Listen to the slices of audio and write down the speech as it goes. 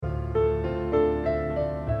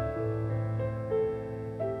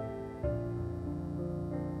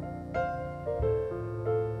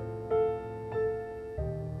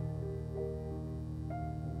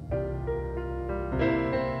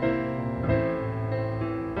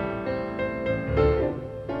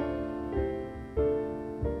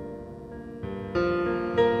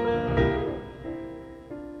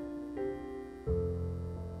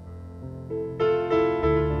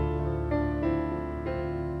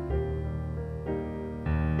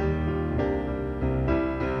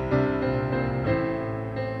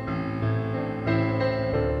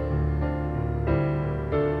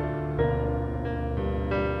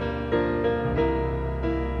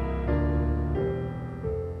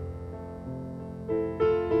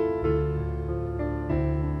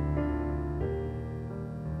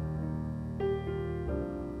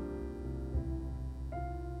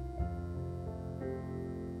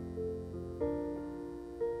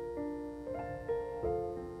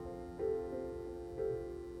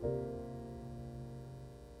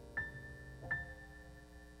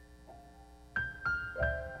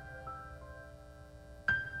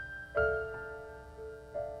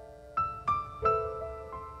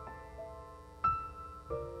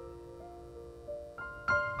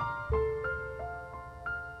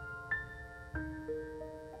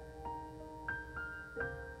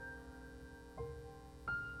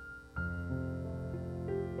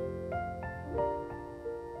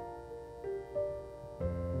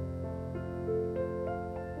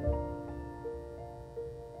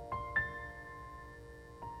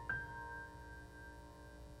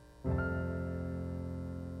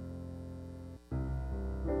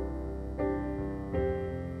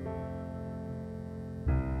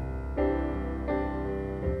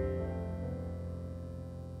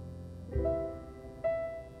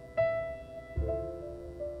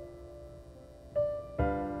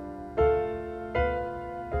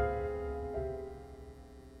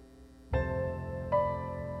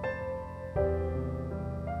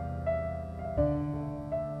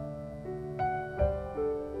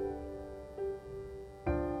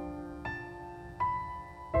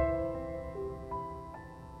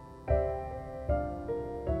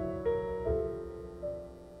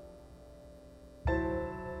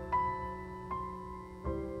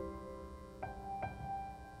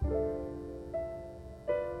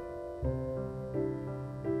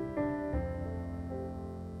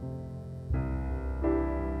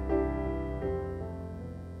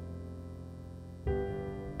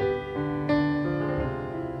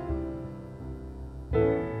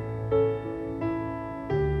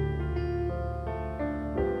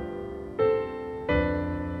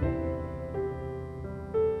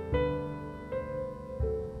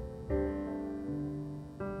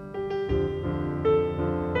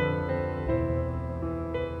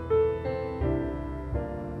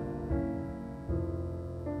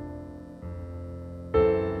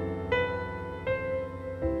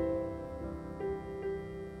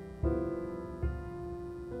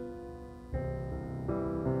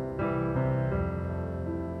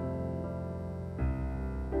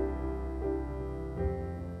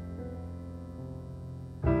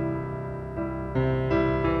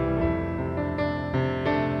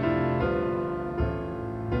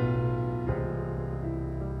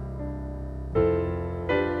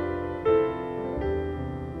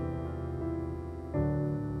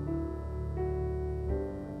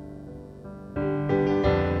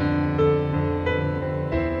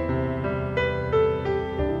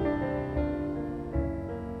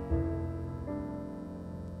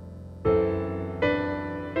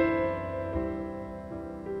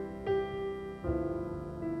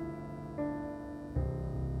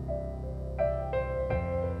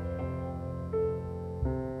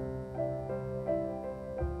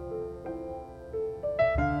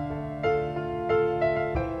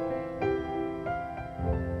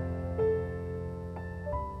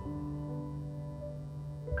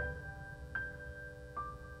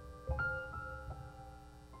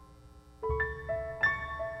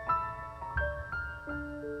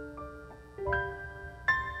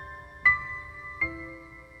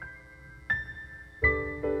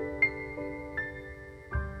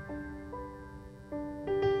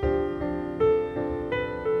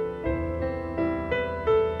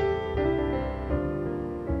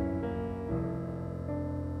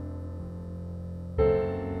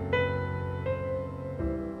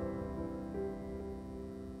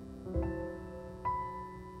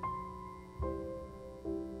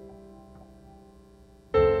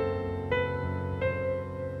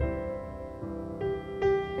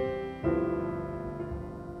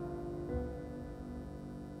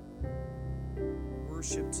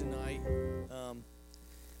worship tonight.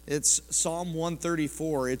 It's Psalm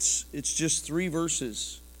 134. It's just 3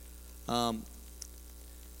 verses.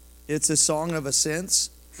 It's a song of ascents,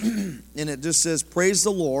 and it just says, "Praise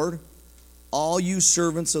the Lord, all you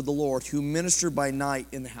servants of the Lord who minister by night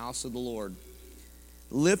in the house of the Lord.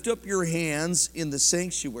 Lift up your hands in the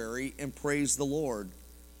sanctuary and praise the Lord.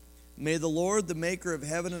 May the Lord, the maker of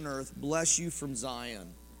heaven and earth, bless you from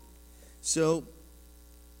Zion." So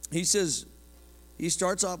he says, he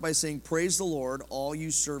starts off by saying, "Praise the Lord, all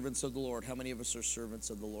you servants of the Lord." How many of us are servants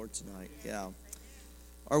of the Lord tonight? Yeah.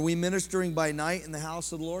 Are we ministering by night in the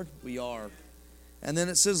house of the Lord? We are. And then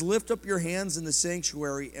it says, "Lift up your hands in the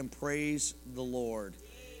sanctuary and praise the Lord."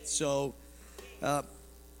 So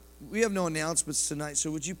we have no announcements tonight,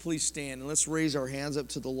 so would you please stand and let's raise our hands up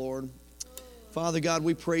to the Lord. Father God,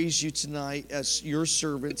 we praise you tonight as your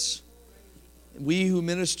servants. We who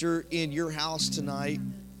minister in your house tonight,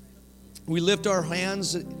 we lift our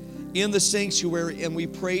hands in the sanctuary and we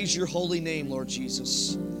praise your holy name, Lord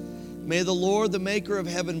Jesus. May the Lord, the maker of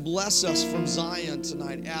heaven, bless us from Zion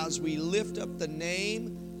tonight as we lift up the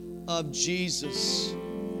name of Jesus.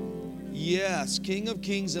 Yes, King of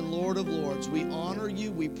kings and Lord of lords, we honor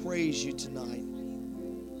you, we praise you tonight.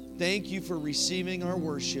 Thank you for receiving our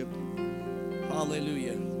worship.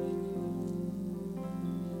 Hallelujah.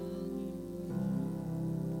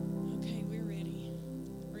 Okay, we're ready.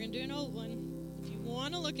 We're going to do an old one. If you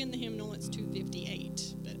want to look in the hymnal, it's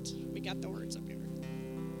 258, but we got the words up here.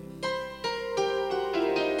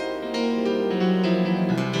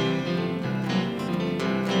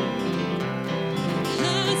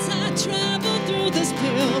 As I travel through this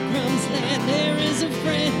pilgrim's land, there is a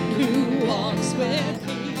friend who walks with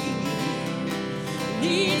me.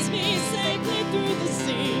 Leads me safely through the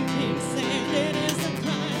sinking sand. It is the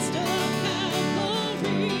Christ of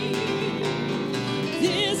Calvary.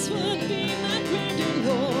 This would be my prayer, dear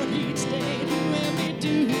Lord, each day to help me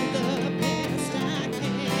do the best I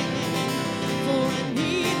can. For I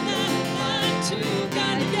need thy light to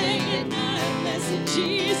guide me day and night. Blessed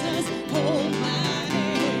Jesus, hold my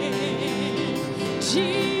hand.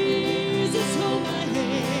 Jesus, hold my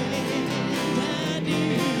hand. I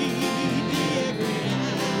need thee every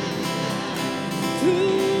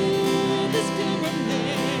through this pilgrim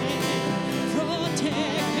land,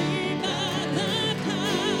 protect me by thy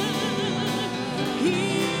power.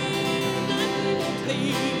 Hear my feeble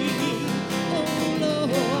plea, oh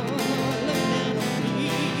Lord, look down on me.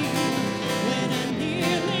 When I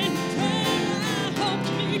kneel in prayer, I hope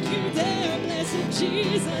to meet you there. Blessed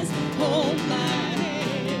Jesus, hold my hand.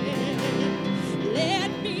 Let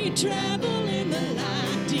me travel in the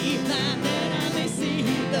light divine, that I may see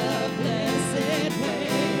the blessed way.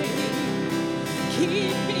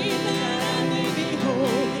 Keep me that I may be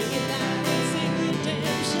holy, that I sing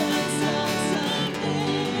redemption songs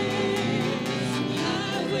someday.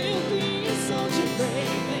 I will be a soldier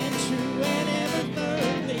brave and true, and ever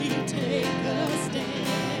firmly take a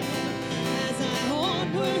stand. As I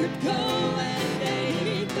onward go and day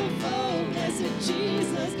meet the foe, blessed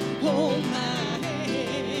Jesus, hold my hand.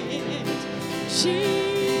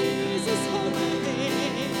 Jesus, hold my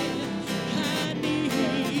hand. I need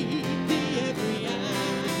thee every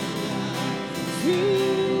hour.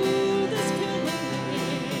 Through this pilgrim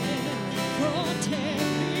land, protect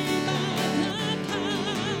me by thy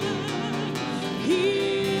power.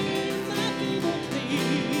 Hear my feeble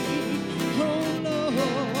plea, oh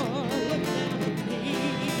Lord, look down on me.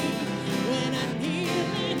 When I kneel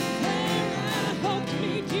in prayer, I hope to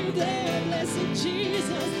meet you there. Blessed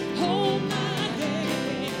Jesus, hold my hand.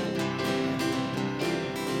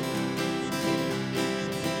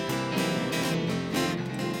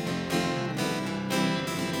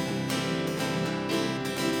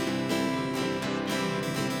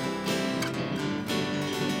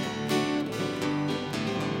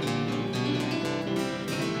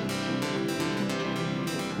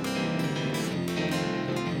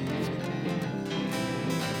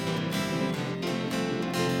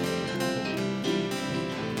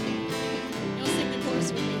 Y'all sing the chorus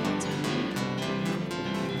with me one time.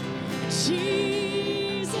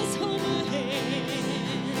 Jesus, hold my hand.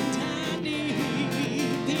 I need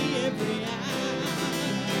thee every hour.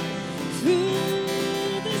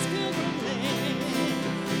 Through this pilgrim land,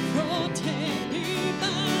 protect me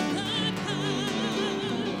by thy power.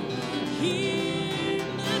 Hear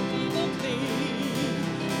my feeble plea,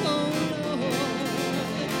 oh Lord,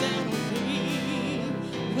 look down on me.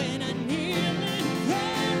 When I kneel in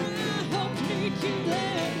prayer, I hope to meet you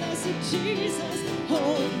there. Blessed Jesus,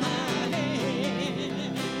 hold my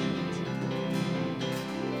hand.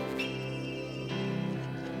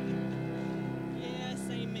 Yes,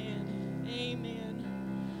 amen. Amen.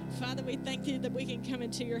 Father, we thank you that we can come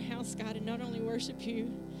into your house, God, and not only worship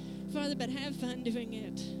you, Father, but have fun doing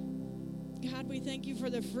it. God, we thank you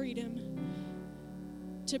for the freedom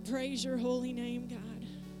to praise your holy name, God.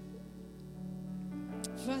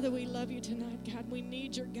 Father, we love you tonight, God. We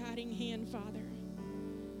need your guiding hand, Father.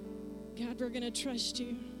 God, we're going to trust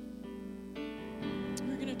you.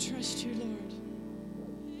 We're going to trust you, Lord.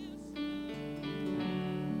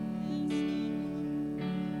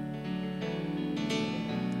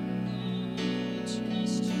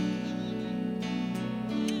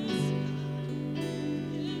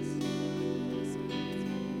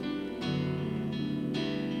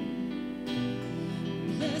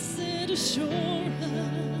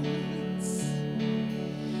 Assurance,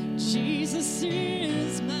 Jesus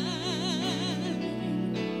is mine.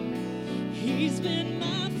 He's been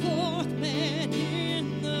my fourth man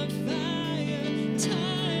in the fire,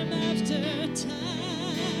 time after time.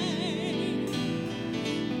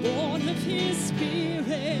 Born of his spirit,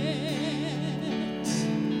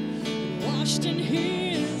 washed in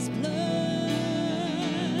his blood,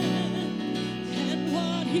 and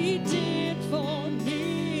what he did for me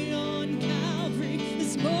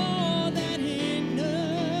more than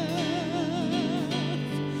enough.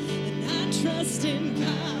 And I trust in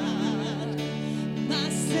God, my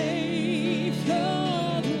Savior,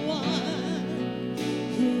 the one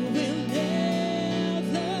who will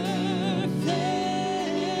never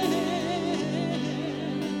fail.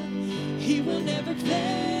 He will never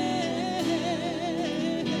fail.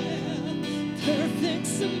 Perfect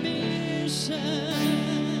submission,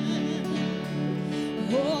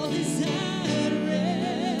 all is at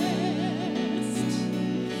rest.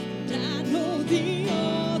 And I know the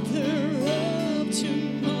author of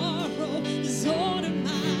tomorrow is ordering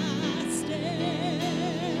my steps.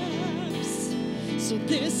 So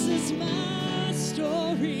this is my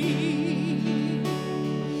story,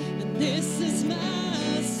 and this is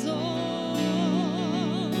my song.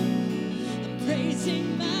 I'm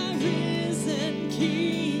praising my risen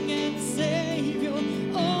King and Savior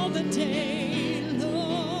all the day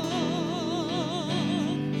long.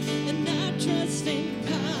 And I trust in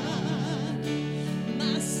God,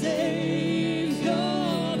 my Savior,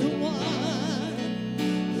 the one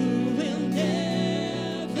who will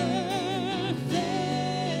never fail.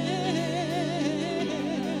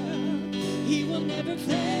 He will never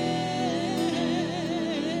fail.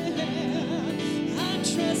 I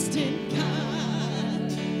trust in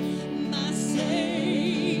God, my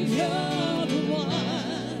Savior, the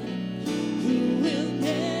one who will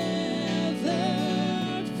never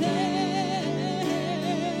fail.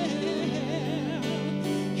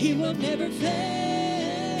 He will never fail.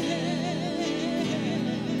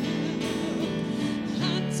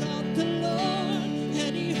 I sought the Lord,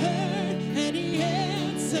 and he heard, and he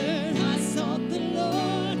answered. I sought the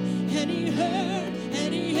Lord, and he heard,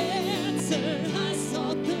 and he answered. I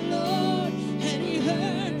sought the Lord, and he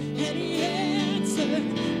heard, and he answered.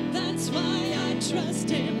 That's why I trust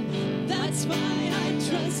him. That's why I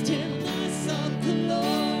trust him. I sought the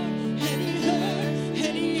Lord, and he heard,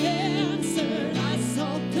 and he answered. I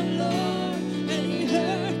sought the Lord, and he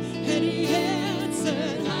heard, and he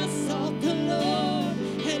answered. I sought the Lord,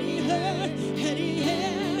 and he heard, and he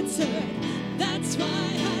answered. That's why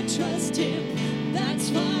I trust him. That's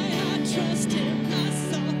why I trust him. I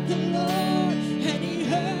sought the Lord, and he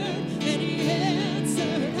heard, and he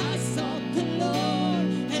answered. I sought the Lord,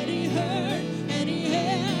 and he heard, and he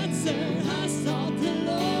answered. I sought the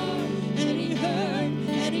Lord, and he heard,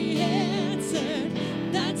 and he answered.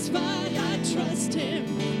 That's why I trust him.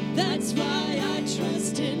 That's why I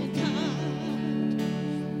trust in God,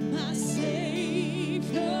 my Savior,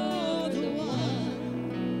 the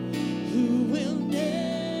one who will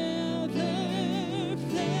never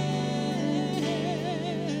fail.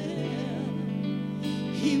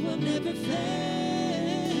 He will never fail.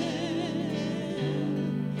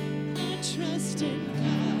 I trust in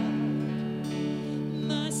God,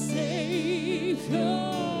 my Savior,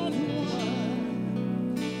 the one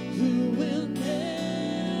who will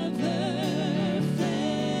never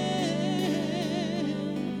fail.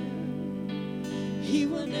 He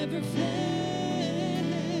will never fail.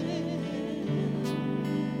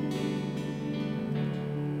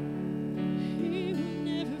 He will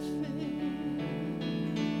never fail.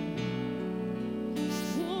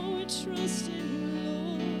 Oh, we trust in you,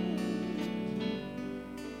 Lord.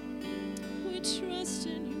 We trust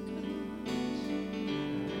in you, God.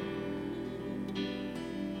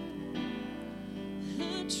 I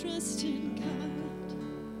trust in God,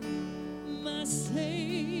 my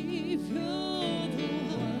Savior, the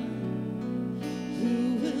one who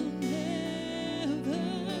will never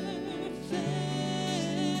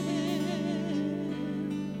fail.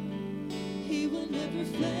 never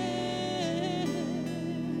fail.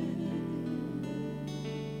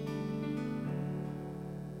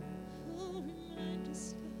 Oh, remind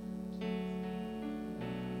us, God.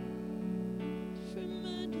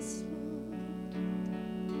 Remind us, Lord.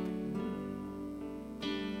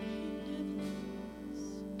 He never fails.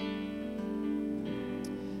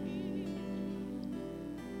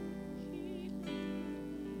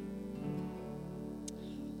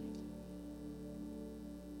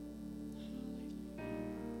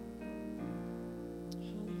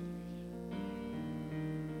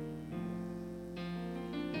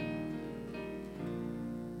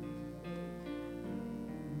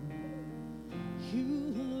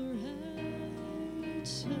 You are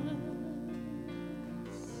righteous.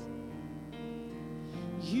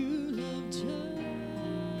 You love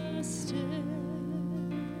justice.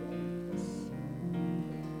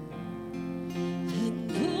 And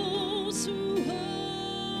those who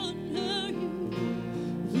honor you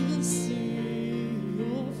will see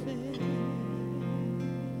your face.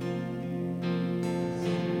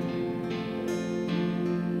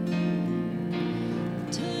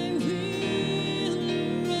 And I will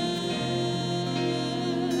arise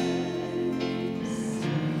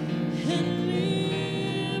and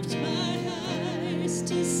lift my eyes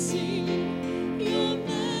to see your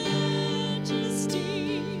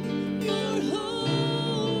majesty, your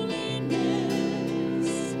holiness.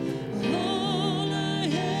 All I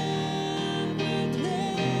have will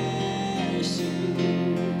bless you.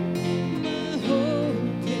 My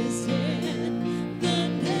hope is in the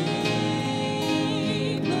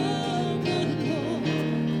name of the Lord,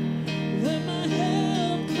 where my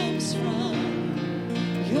help comes from.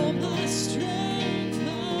 You're my strength,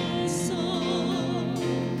 my song.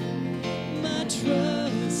 My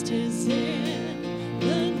trust is in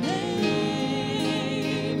the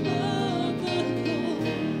name of the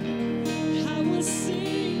Lord. I will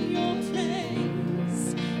sing your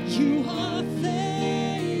praise. You are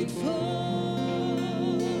faithful.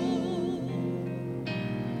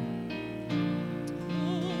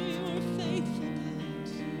 Oh, you are faithful, God.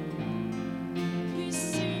 We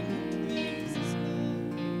sing your praises,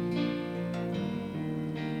 Lord.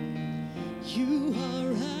 You are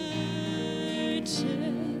righteous.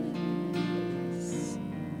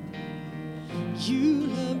 You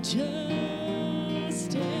love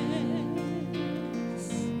justice.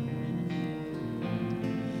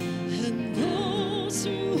 And those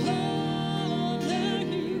who honor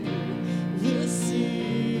you will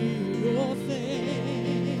see your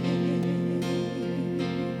face.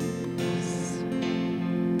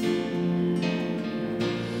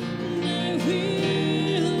 And I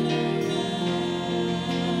will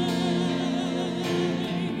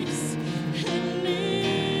arise and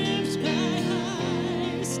lift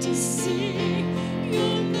my eyes to see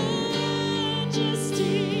your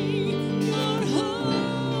majesty, your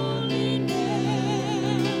holiness.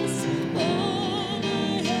 All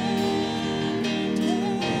I have will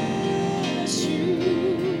bless you.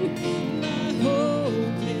 My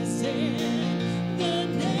hope is in the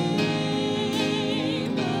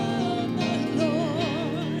name of the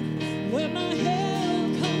Lord, where my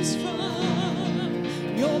help comes from.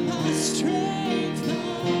 You're my strength,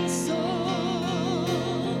 my song.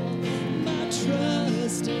 My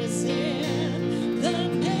trust is in the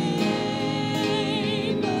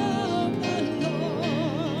name of the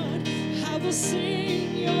Lord. I will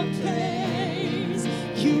sing your praise.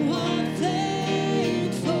 You are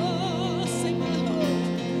faithful. Sing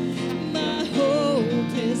my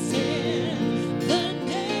hope is in the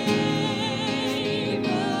name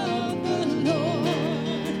of the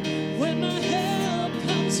Lord, where my help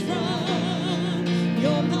comes from.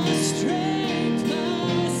 You're my strength,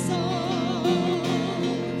 my song.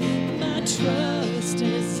 My trust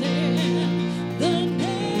is in the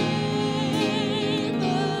name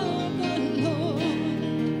of the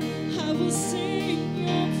Lord. I will sing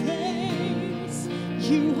your praise.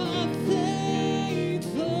 You are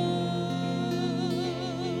faithful.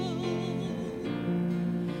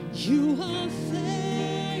 You are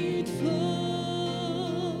faithful.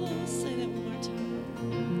 Say that one more time.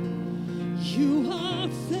 You are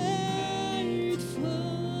faithful.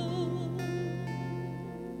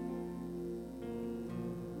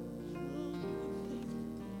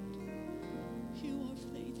 You are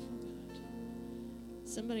faithful, God.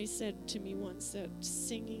 Somebody said to me once that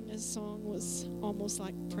singing a song was almost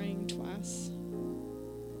like praying twice.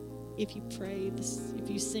 If you if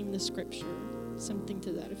you sing the scripture, something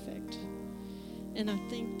to that effect. And I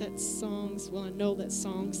think that I know that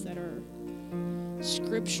songs that are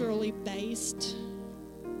scripturally based,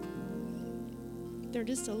 they're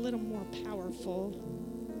just a little more powerful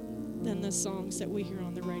than the songs that we hear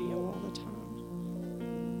on the radio all the time.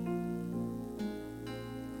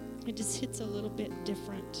 It just hits a little bit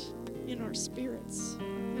different in our spirits,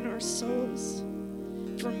 in our souls.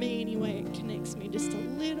 For me, anyway, it connects me just a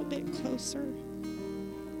little bit closer.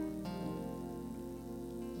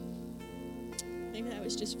 Maybe that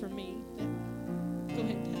was just for me. But go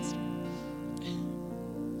ahead, Pastor.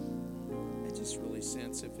 I just really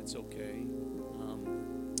sense, if it's okay,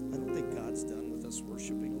 I don't think God's done with us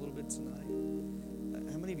worshiping a little bit tonight.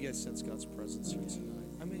 How many of you guys sense God's presence here tonight?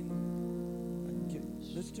 I mean,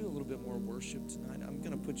 let's do a little bit more worship tonight. I'm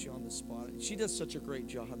going to put you on the spot. She does such a great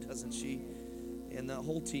job, doesn't she? And the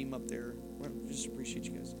whole team up there. I just appreciate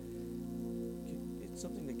you guys. It's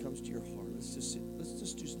something that comes to your heart. Let's just do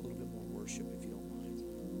a little bit more worship, if you don't mind.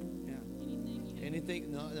 Yeah.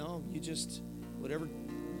 Anything? No. You just whatever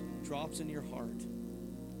drops in your heart.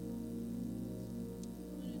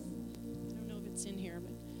 I don't know if it's in here,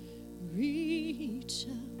 but reach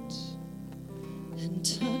out and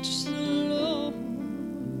touch the Lord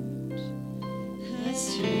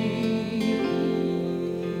as He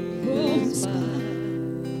rolls by.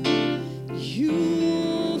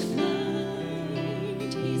 You'll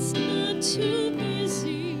find He's not too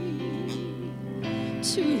busy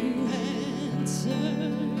to answer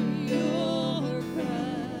your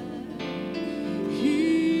cry.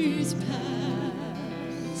 He's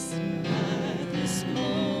passed by this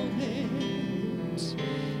moment.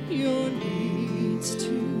 Your needs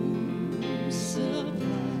to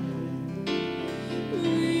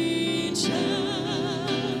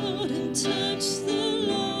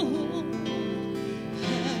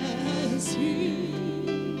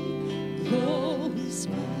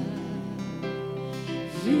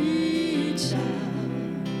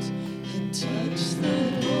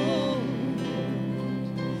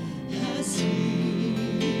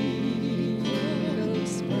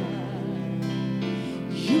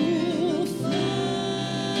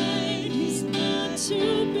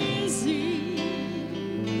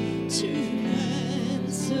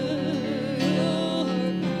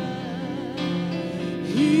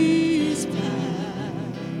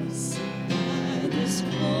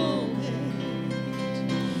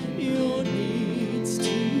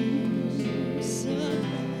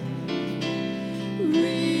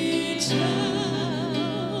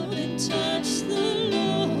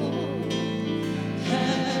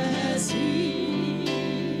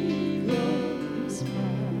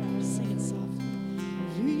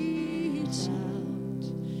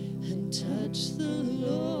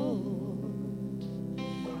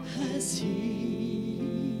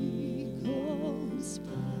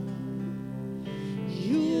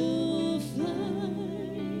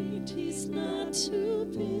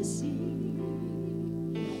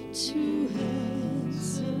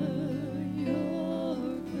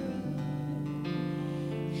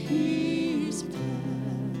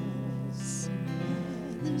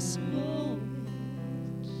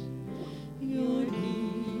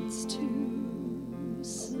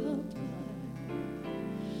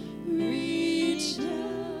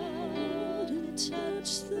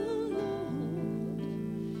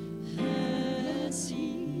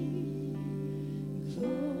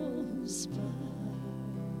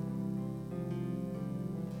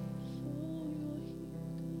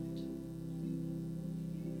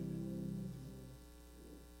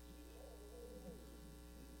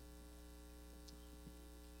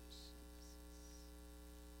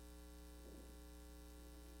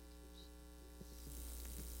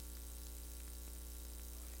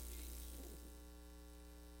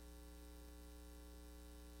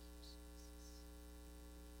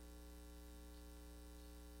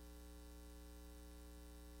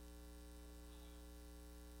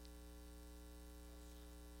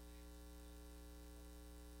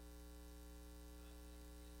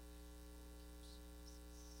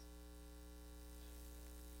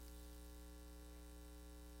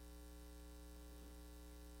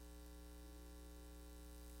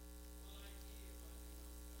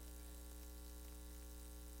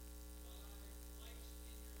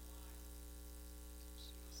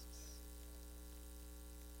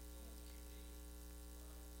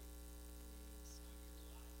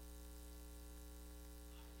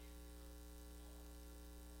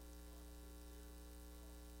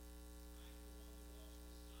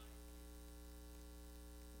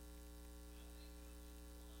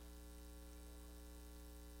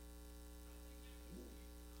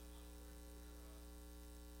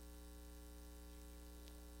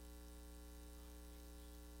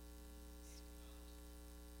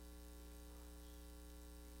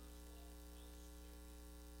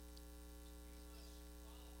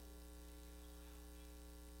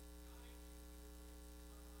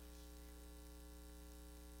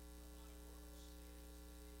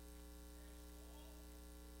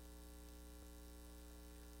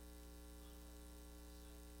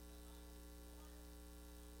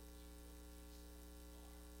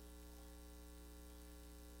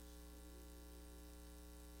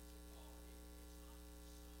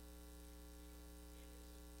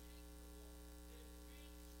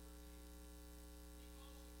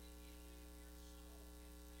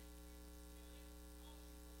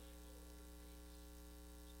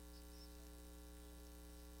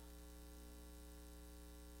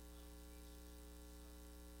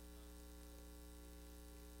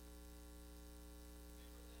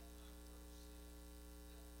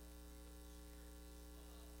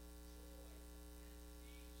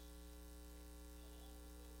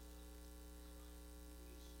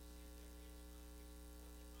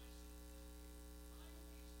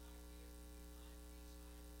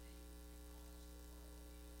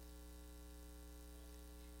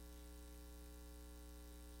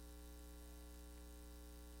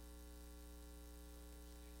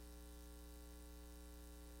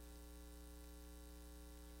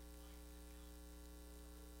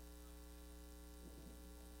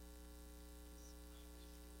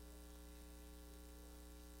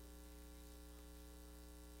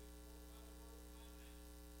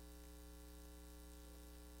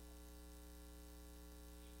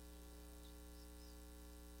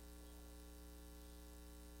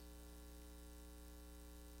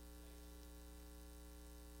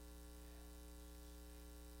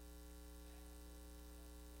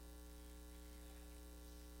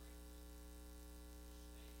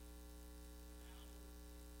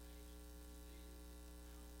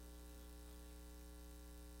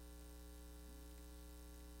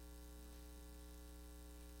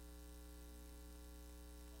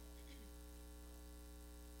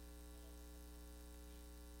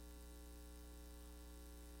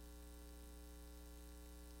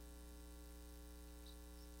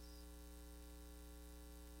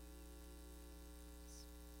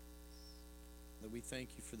we thank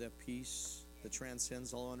you for that peace that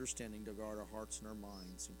transcends all understanding to guard our hearts and our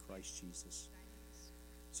minds in Christ Jesus.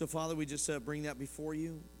 So, Father, we just bring that before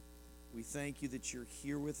you. We thank you that you're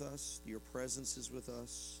here with us, your presence is with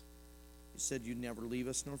us. You said you'd never leave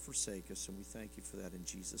us nor forsake us, and we thank you for that in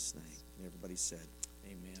Jesus' name. And everybody said,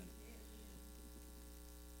 amen.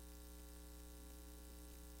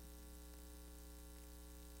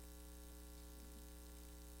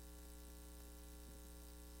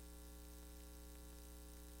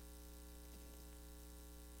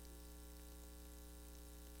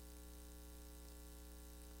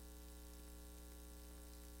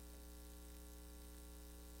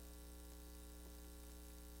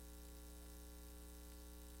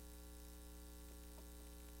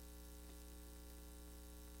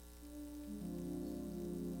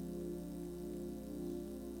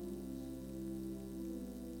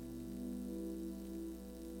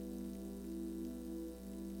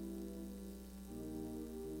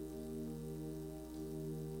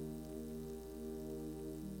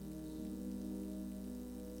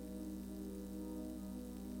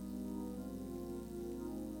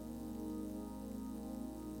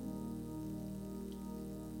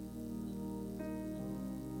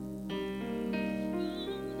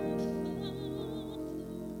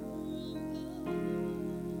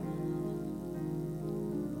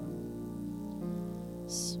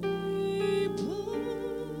 Sweep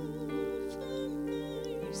over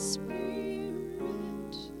my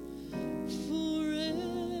spirit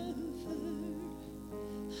forever,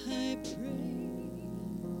 I pray,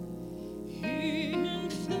 in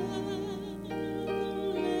fathomless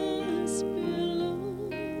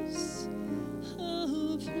billows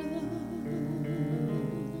of love.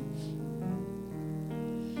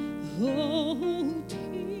 Oh,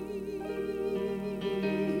 peace,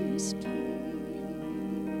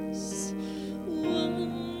 peace,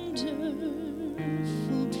 wonderful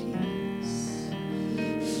peace,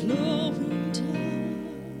 flowing down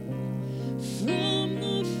from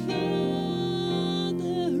the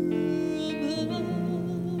Father above.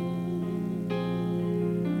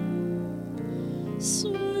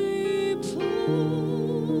 Sweep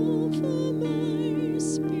over my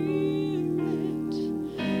spirit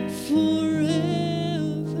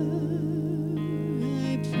forever,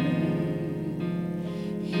 I pray,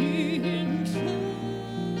 in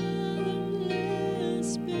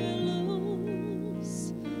fathomless billows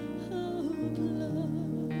of love.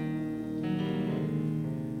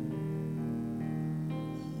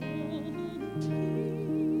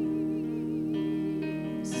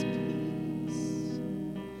 Peace, peace,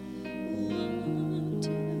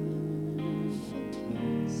 wonderful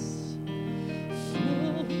peace,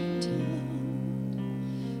 flowing down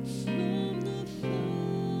from the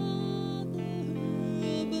Father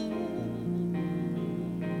above.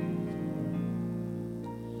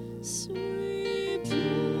 Sweep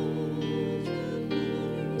over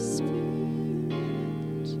my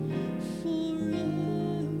spirit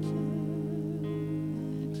forever,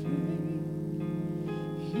 I pray,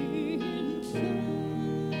 in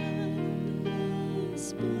fathomless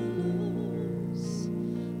billows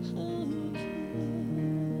of love.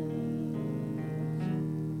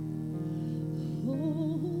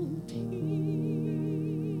 Oh, peace,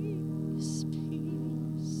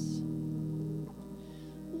 peace,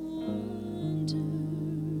 wonderful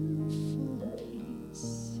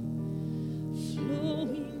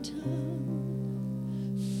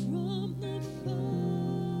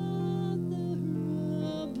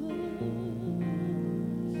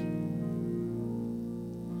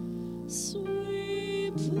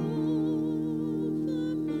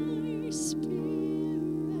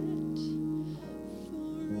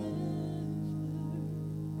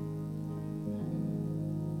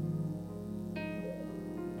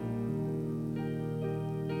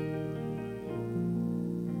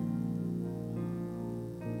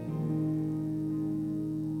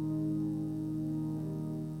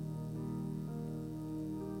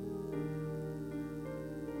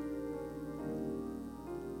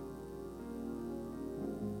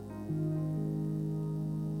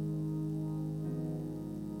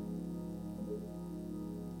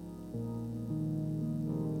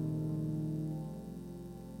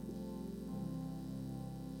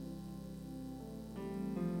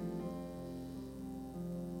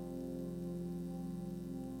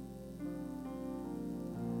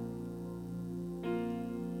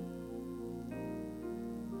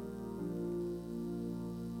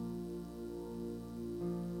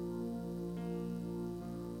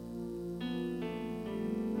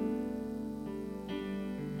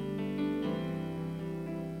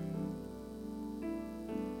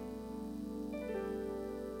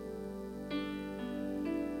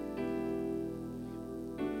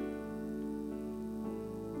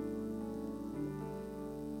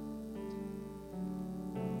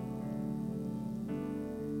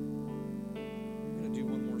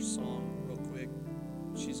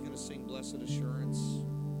Blessed Assurance.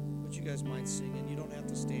 Would you guys mind singing? You don't have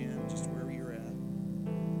to stand, just wherever you're at.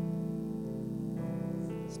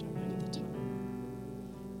 Start right at the top.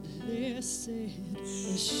 Blessed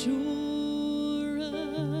assurance,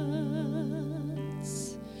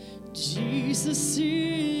 Jesus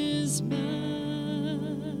is mine.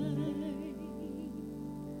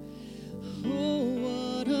 Oh,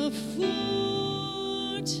 what a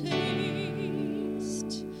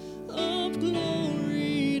foretaste of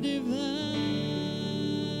glory divine,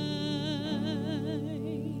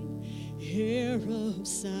 heir of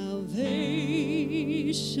salvation,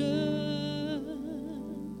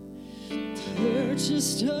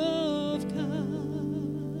 purchased of God,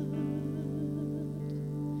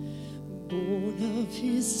 born of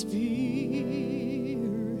His Spirit,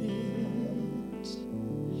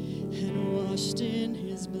 and washed in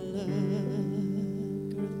His blood.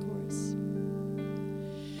 Go to the chorus.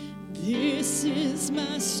 This is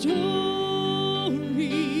my story.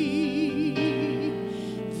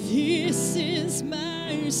 This is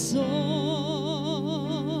my song,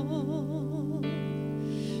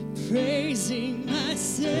 praising my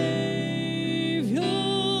Savior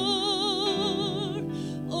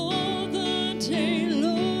all the day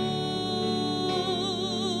long.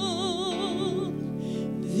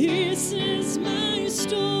 This is my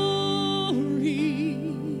story.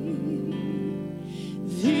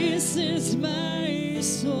 This is my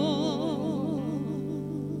song.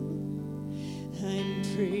 I'm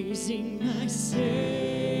praising my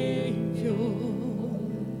Savior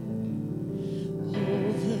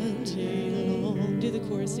all the day long. Do the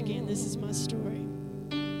chorus again. This is my story.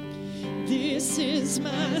 This is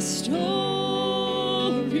my story.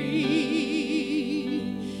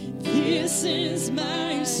 This is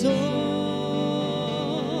my song,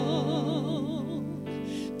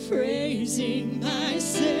 praising my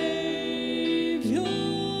Savior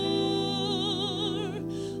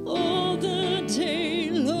all the day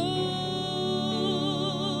long.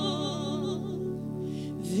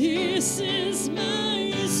 This is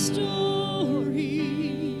my story.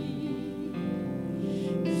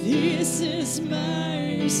 This is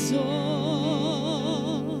my song.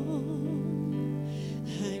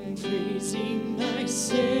 I'm praising my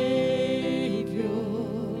Savior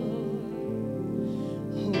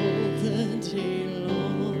all the day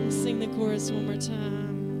long. Sing the chorus one more time.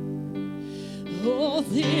 Oh,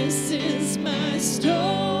 this is my story.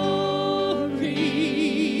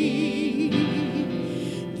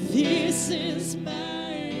 This is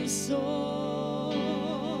my song,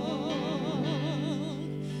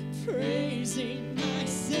 praising my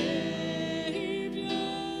Savior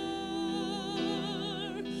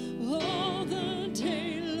all the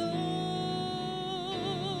day long.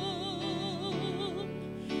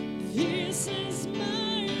 This is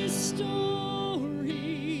my story.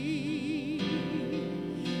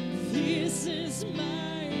 This is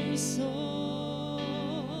my song.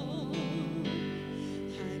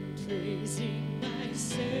 I'm praising my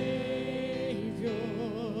Savior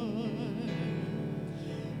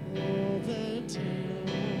all the day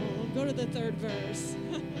long. Go to the third verse.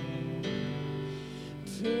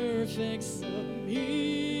 Perfect submission,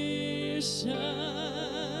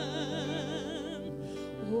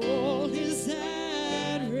 all is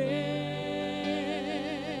at rest.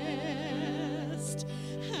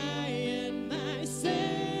 I and my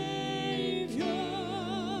Savior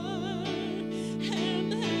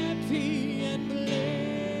am happy and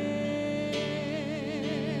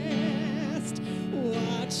blessed,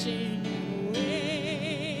 watching and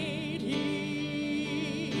waiting,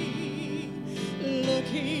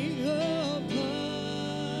 looking above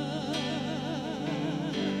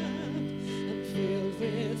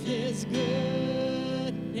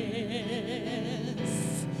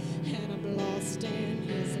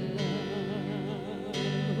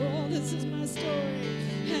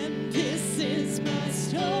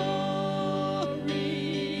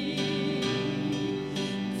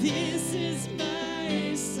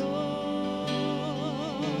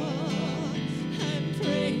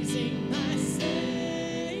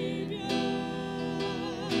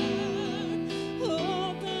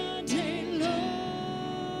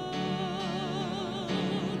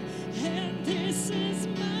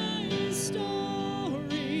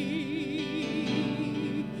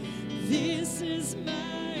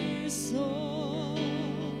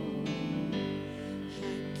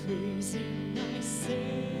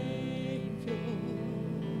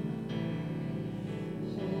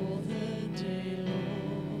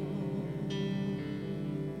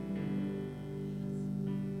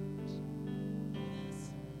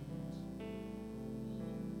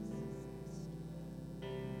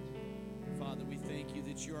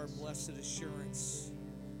that you are blessed assurance.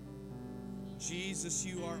 Jesus,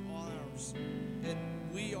 you are ours, and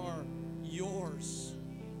we are yours.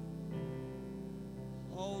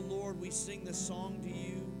 Oh, Lord, we sing this song to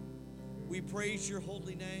you. We praise your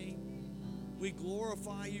holy name. We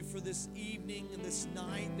glorify you for this evening and this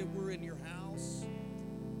night that we're in your house.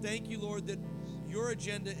 Thank you, Lord, that your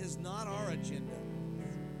agenda is not our agenda.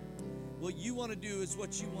 What you want to do is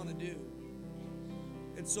what you want to do.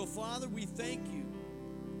 And so, Father, we thank you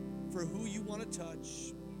for who you want to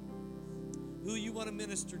touch, who you want to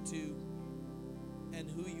minister to, and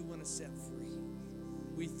who you want to set free.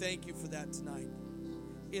 We thank you for that tonight.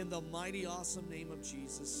 In the mighty, awesome name of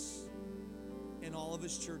Jesus. And all of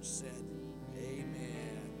his church said,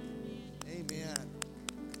 amen. Amen.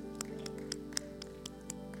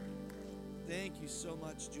 Thank you so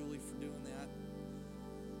much, Julie, for doing that.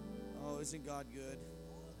 Oh, isn't God good?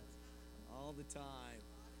 All the time.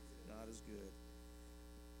 God is good.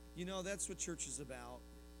 You know, that's what church is about.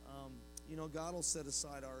 You know, God will set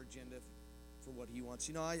aside our agenda for what he wants.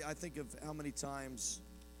 You know, I think of how many times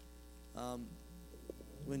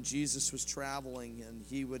when Jesus was traveling and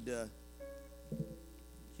he would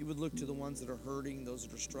look to the ones that are hurting, those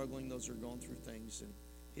that are struggling, those that are going through things, and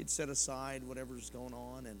he'd set aside whatever's going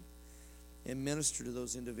on and minister to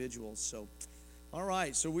those individuals. So, all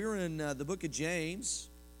right, so we're in the book of James.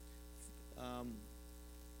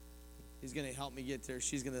 He's going to help me get there.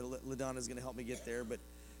 LaDonna's going to help me get there, but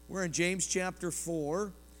we're in James chapter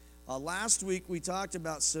 4. Last week we talked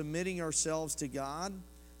about submitting ourselves to God,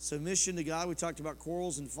 submission to God. We talked about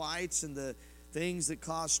quarrels and fights and the things that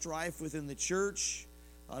cause strife within the church.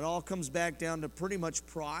 It all comes back down to pretty much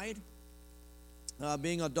pride,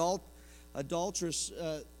 being adulterous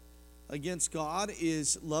against God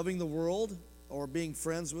is loving the world or being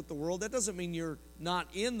friends with the world. That doesn't mean you're not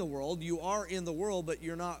in the world. You are in the world, but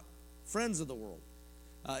you're not friends of the world.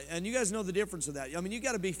 And you guys know the difference of that. I mean, you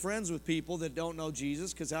got to be friends with people that don't know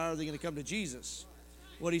Jesus, because how are they going to come to Jesus?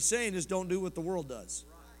 What he's saying is don't do what the world does.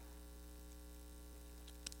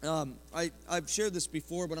 I've shared this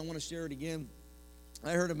before, but I want to share it again.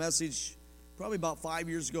 I heard a message probably about 5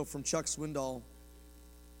 years ago from Chuck Swindoll.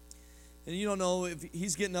 And you don't know if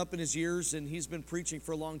he's getting up in his years, and he's been preaching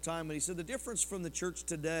for a long time. And he said the difference from the church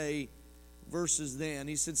today versus then,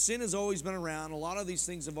 he said sin has always been around. A lot of these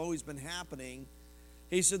things have always been happening.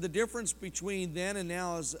 He said the difference between then and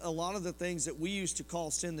now is a lot of the things that we used to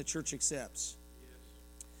call sin, the church accepts.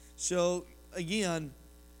 So again,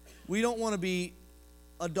 we don't want to be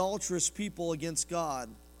adulterous people against God.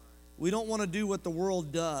 We don't want to do what the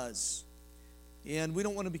world does. And we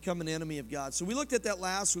don't want to become an enemy of God. So we looked at that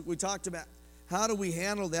last week. We talked about how do we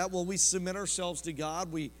handle that. Well, we submit ourselves to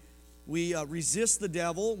God. We resist the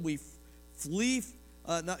devil. We flee.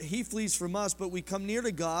 He flees from us, but we come near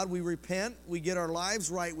to God. We repent. We get our lives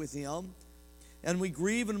right with him. And we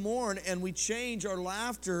grieve and mourn. And we change our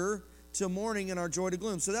laughter to mourning and our joy to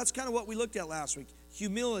gloom. So that's kind of what we looked at last week.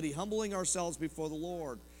 Humility, humbling ourselves before the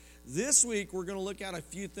Lord. This week we're going to look at a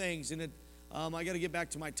few things. And I got to get back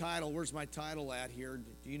to my title. Where's my title at here?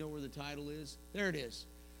 Do you know where the title is? There it is.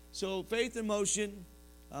 So Faith in Motion,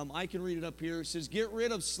 I can read it up here. It says, get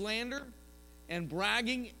rid of slander and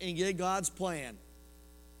bragging and get God's plan.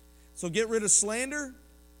 So get rid of slander,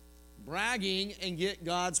 bragging, and get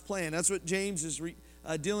God's plan. That's what James is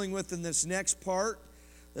dealing with in this next part.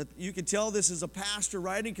 That you can tell this is a pastor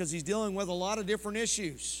writing because he's dealing with a lot of different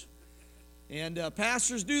issues. And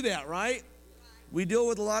pastors do that, right? We deal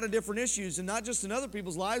with a lot of different issues, and not just in other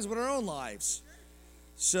people's lives, but our own lives.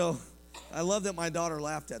 So I love that my daughter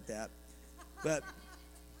laughed at that. But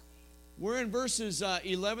we're in verses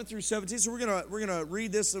 11 through 17, so we're gonna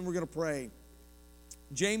read this and we're gonna pray.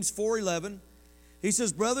 James 4:11, he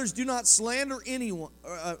says, "Brothers, do not slander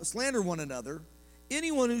one another.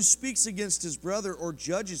 Anyone who speaks against his brother or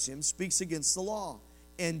judges him speaks against the law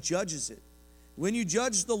and judges it. When you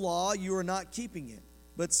judge the law, you are not keeping it,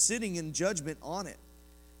 but sitting in judgment on it.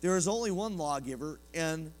 There is only one lawgiver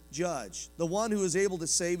and judge, the one who is able to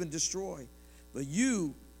save and destroy. But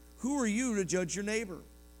you, who are you to judge your neighbor?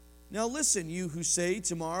 Now listen, you who say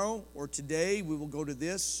tomorrow or today we will go to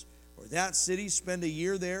this or that city, spend a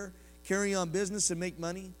year there, carry on business and make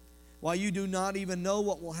money, while you do not even know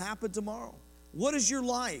what will happen tomorrow. What is your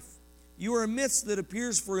life? You are a mist that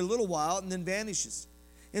appears for a little while and then vanishes.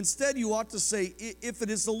 Instead, you ought to say, if it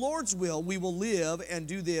is the Lord's will, we will live and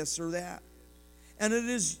do this or that. And it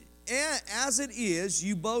is as it is,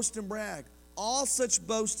 you boast and brag. All such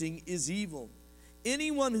boasting is evil.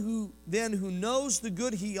 Anyone who knows the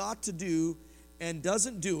good he ought to do and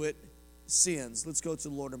doesn't do it sins." Let's go to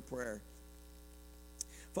the Lord in prayer.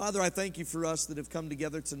 Father, I thank you for us that have come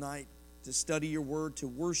together tonight. to study your word, to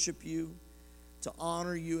worship you, to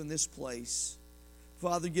honor you in this place.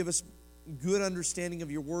 Father, give us good understanding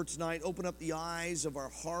of your word tonight. Open up the eyes of our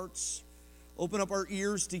hearts. Open up our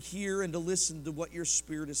ears to hear and to listen to what your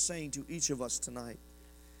Spirit is saying to each of us tonight.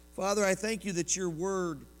 Father, I thank you that your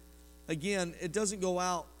word, again, it doesn't go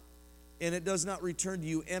out and it does not return to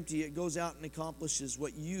you empty. It goes out and accomplishes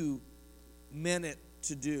what you meant it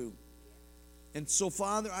to do. And so,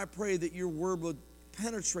 Father, I pray that your word would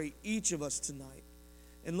penetrate each of us tonight.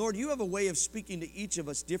 And Lord, you have a way of speaking to each of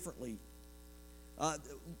us differently.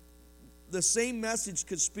 The same message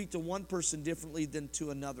could speak to one person differently than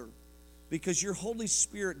to another, because your Holy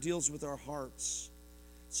Spirit deals with our hearts.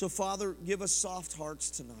 So, Father, give us soft hearts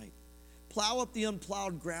tonight. Plow up the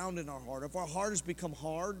unplowed ground in our heart. If our heart has become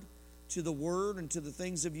hard to the word and to the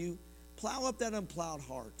things of you, plow up that unplowed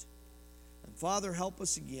heart. And Father, help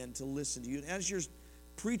us again to listen to you. And as your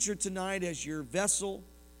preacher tonight, as your vessel,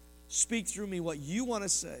 speak through me what you want to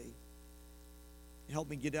say. Help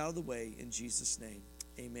me get out of the way in Jesus' name.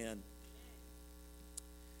 Amen.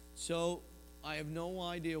 So, I have no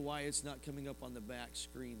idea why it's not coming up on the back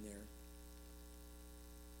screen there.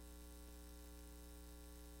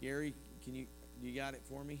 Gary, you got it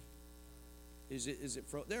for me? Is it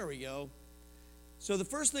there we go. So the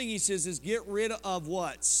first thing he says is get rid of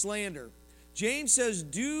what? Slander. James says,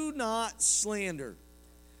 do not slander.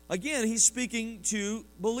 Again, he's speaking to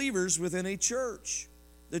believers within a church.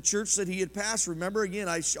 The church that he had passed. Remember, again,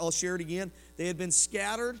 I'll share it again. They had been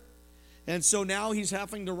scattered. And so now he's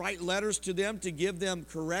having to write letters to them to give them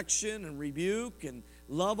correction and rebuke and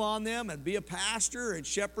love on them and be a pastor and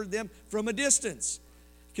shepherd them from a distance.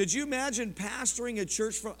 Could you imagine pastoring a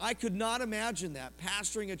church from, I could not imagine that,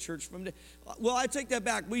 pastoring a church from, well, I take that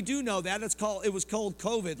back. We do know that. It was called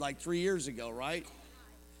COVID like 3 years ago, right?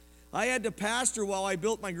 I had to pastor while I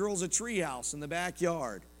built my girls a treehouse in the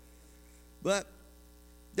backyard. But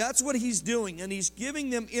that's what he's doing, and he's giving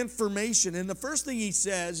them information. And the first thing he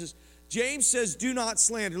says is, James says, do not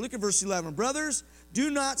slander. Look at verse 11. Brothers, do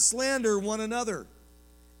not slander one another.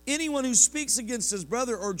 Anyone who speaks against his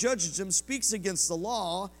brother or judges him speaks against the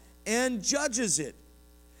law and judges it.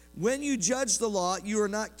 When you judge the law, you are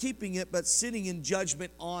not keeping it, but sitting in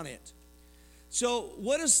judgment on it. So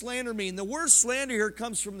what does slander mean? The word slander here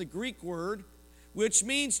comes from the Greek word, which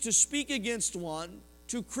means to speak against one,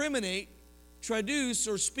 to criminate, traduce,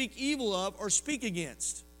 or speak evil of, or speak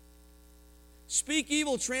against. Speak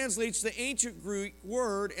evil translates the ancient Greek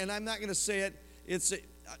word, and I'm not going to say it.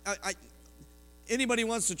 Anybody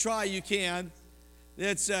wants to try, you can.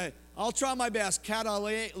 I'll try my best.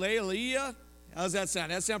 Kataleia. How's that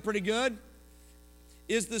sound? That sound pretty good?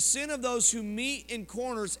 Is the sin of those who meet in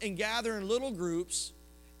corners and gather in little groups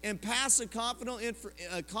and pass a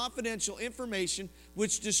confidential information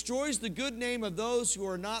which destroys the good name of those who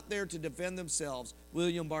are not there to defend themselves.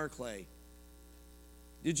 William Barclay.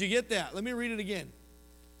 Did you get that? Let me read it again.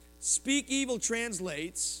 Speak evil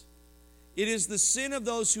translates, it is the sin of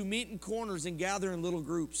those who meet in corners and gather in little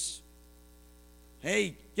groups.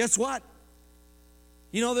 Hey, guess what?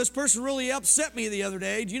 You know, this person really upset me the other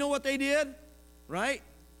day. Do you know what they did? Right?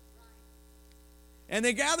 And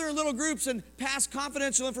they gather in little groups and pass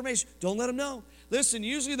confidential information. Don't let them know. Listen,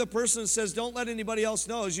 usually the person that says don't let anybody else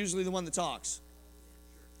know is usually the one that talks.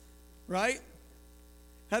 Right?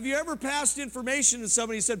 Have you ever passed information to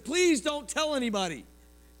somebody and said, please don't tell anybody?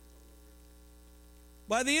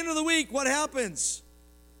 By the end of the week, what happens?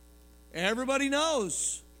 Everybody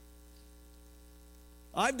knows.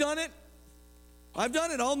 I've done it.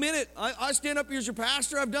 I'll admit it. I stand up here as your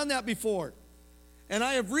pastor. I've done that before. And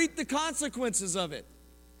I have reaped the consequences of it.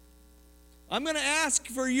 I'm going to ask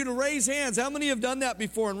for you to raise hands. How many have done that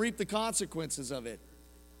before and reaped the consequences of it?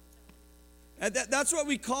 And that's what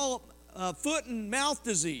we call foot and mouth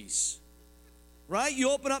disease. Right?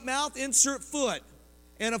 You open up mouth, insert foot.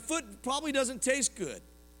 And a foot probably doesn't taste good.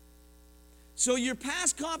 So you're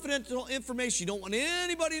past confidential information. You don't want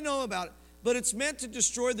anybody to know about it. But it's meant to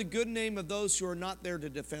destroy the good name of those who are not there to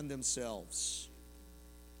defend themselves.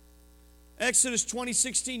 Exodus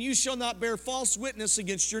 20:16, you shall not bear false witness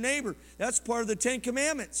against your neighbor. That's part of the 10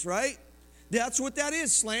 Commandments, right? That's what that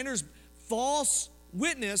is. Slander is false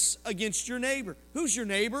witness against your neighbor. Who's your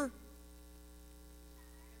neighbor?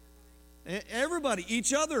 Everybody,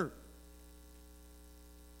 each other.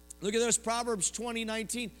 Look at this, Proverbs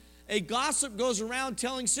 20:19. A gossip goes around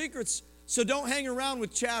telling secrets, so don't hang around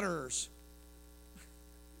with chatterers.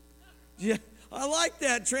 Yeah, I like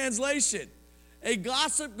that translation. A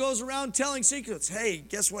gossip goes around telling secrets. Hey,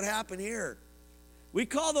 guess what happened here? We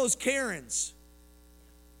call those Karens.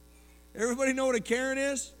 Everybody know what a Karen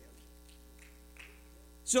is?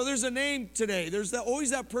 So there's a name today. There's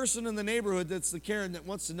always that person in the neighborhood that's the Karen that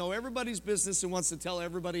wants to know everybody's business and wants to tell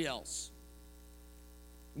everybody else.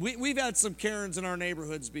 We've had some Karens in our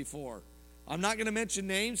neighborhoods before. I'm not going to mention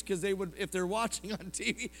names because they would, if they're watching on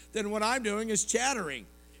TV, then what I'm doing is chattering.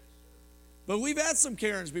 But we've had some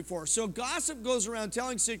Karens before. So gossip goes around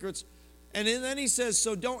telling secrets, and then he says,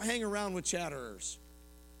 so don't hang around with chatterers.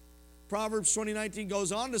 Proverbs 20:19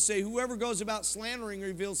 goes on to say, whoever goes about slandering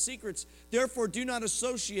reveals secrets. Therefore, do not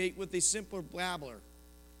associate with a simple babbler.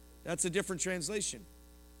 That's a different translation.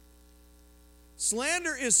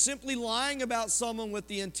 Slander is simply lying about someone with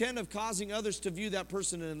the intent of causing others to view that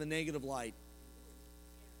person in a negative light.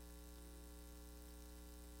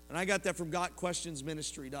 And I got that from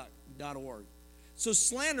gotquestionsministry.org. So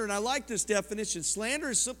slander, and I like this definition, slander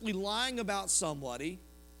is simply lying about somebody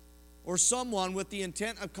or someone with the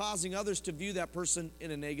intent of causing others to view that person in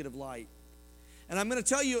a negative light. And I'm going to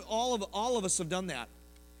tell you, all of us have done that.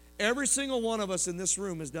 Every single one of us in this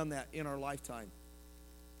room has done that in our lifetime.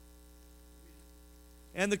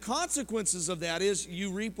 And the consequences of that is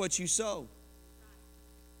you reap what you sow.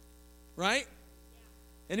 Right?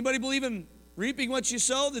 Anybody believe in reaping what you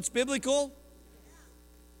sow that's biblical?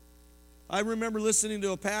 I remember listening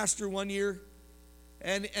to a pastor one year,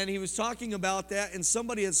 and he was talking about that, and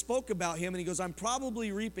somebody had spoke about him, and he goes, I'm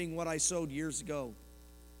probably reaping what I sowed years ago.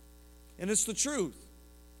 And it's the truth.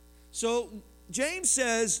 So James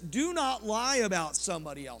says, do not lie about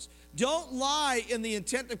somebody else. Don't lie in the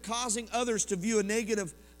intent of causing others to view a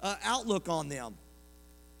negative outlook on them.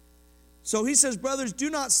 So he says, brothers, do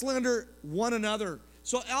not slander one another.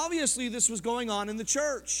 So obviously this was going on in the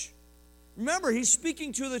church. Remember, he's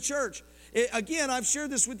speaking to the church. Again, I've shared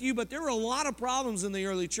this with you, but there were a lot of problems in the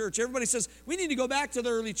early church. Everybody says, we need to go back to the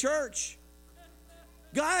early church.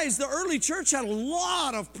 Guys, the early church had a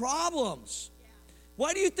lot of problems.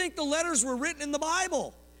 Why do you think the letters were written in the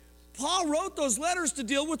Bible? Paul wrote those letters to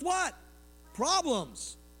deal with what?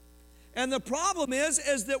 Problems. And the problem is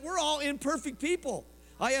that we're all imperfect people.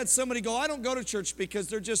 I had somebody go, I don't go to church because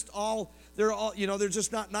they're just not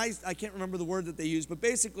nice. I can't remember the word that they used, but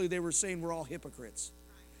basically they were saying we're all hypocrites.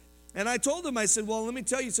 And I told them, I said, well, let me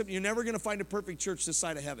tell you something. You're never going to find a perfect church this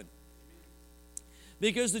side of heaven.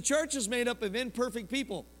 Because the church is made up of imperfect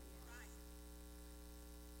people.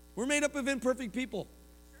 We're made up of imperfect people.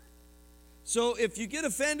 So if you get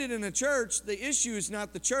offended in a church, the issue is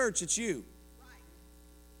not the church, it's you.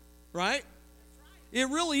 Right? It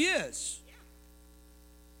really is.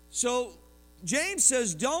 So James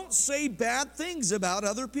says, don't say bad things about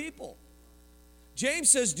other people. James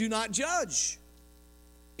says, do not judge.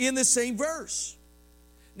 In the same verse.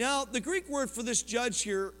 Now, the Greek word for this judge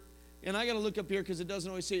here, and I got to look up here because it doesn't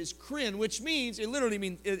always say, is krin, which means, it literally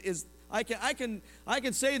means, I can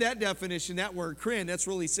say that definition, that word, krin, that's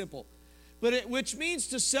really simple. But which means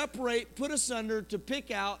to separate, put asunder, to pick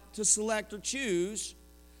out, to select or choose,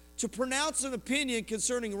 to pronounce an opinion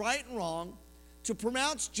concerning right and wrong, to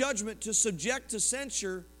pronounce judgment, to subject to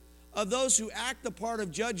censure of those who act the part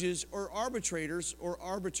of judges or arbitrators or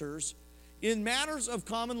arbiters in matters of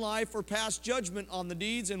common life or pass judgment on the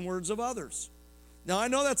deeds and words of others. Now, I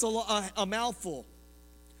know that's a mouthful.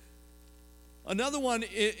 Another one,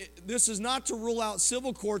 this is not to rule out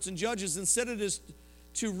civil courts and judges. Instead, it is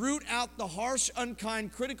to root out the harsh,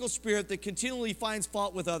 unkind, critical spirit that continually finds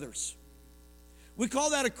fault with others. We call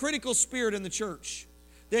that a critical spirit in the church.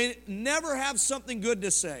 They never have something good to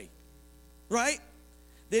say, right?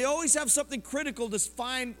 They always have something critical to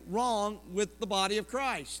find wrong with the body of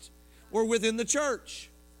Christ or within the church.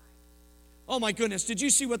 Oh my goodness, did you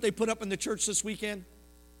see what they put up in the church this weekend?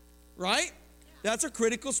 Right? That's a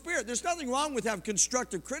critical spirit. There's nothing wrong with having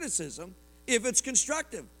constructive criticism if it's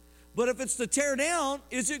constructive. But if it's to tear down,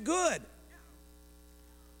 is it good?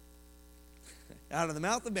 Out of the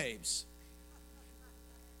mouth of babes.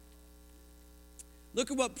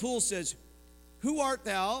 Look at what Poole says. Who art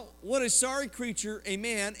thou? What a sorry creature, a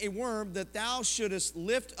man, a worm, that thou shouldest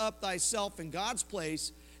lift up thyself in God's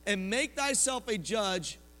place and make thyself a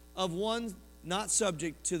judge of one not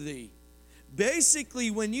subject to thee. Basically,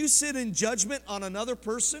 when you sit in judgment on another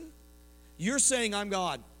person, you're saying, I'm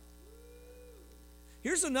God.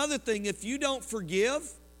 Here's another thing. If you don't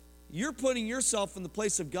forgive, you're putting yourself in the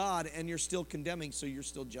place of God and you're still condemning, so you're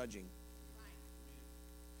still judging.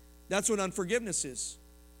 That's what unforgiveness is.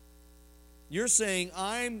 You're saying,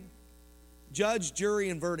 I'm judge, jury,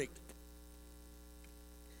 and verdict.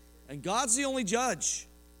 And God's the only judge.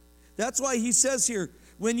 That's why he says here,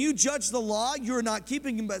 when you judge the law, you're not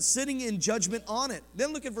keeping it, but sitting in judgment on it.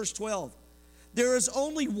 Then look at verse 12. There is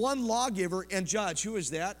only one lawgiver and judge. Who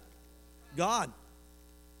is that? God.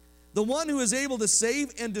 The one who is able to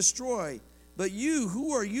save and destroy. But you,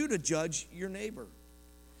 who are you to judge your neighbor?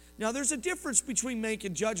 Now, there's a difference between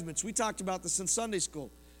making judgments. We talked about this in Sunday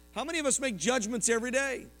school. How many of us make judgments every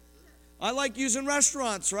day? I like using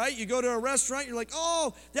restaurants, right? You go to a restaurant, you're like,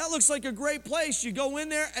 oh, that looks like a great place. You go in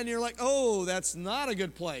there and you're like, oh, that's not a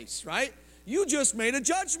good place, right? You just made a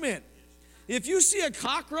judgment. If you see a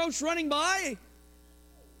cockroach running by,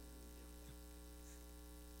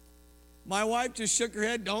 my wife just shook her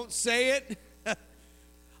head, don't say it.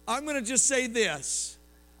 I'm going to just say this.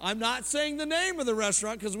 I'm not saying the name of the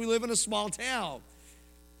restaurant because we live in a small town.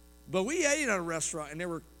 But we ate at a restaurant and there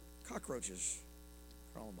were cockroaches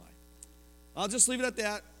crawling by. I'll just leave it at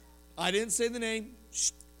that. I didn't say the name.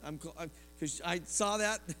 Because I saw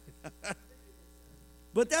that.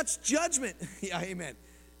 But that's judgment. Yeah, amen.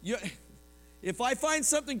 If I find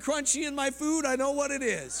something crunchy in my food, I know what it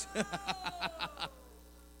is.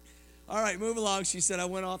 All right, move along. She said I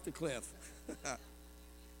went off the cliff.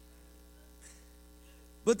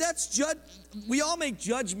 But that's we all make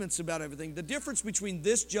judgments about everything. The difference between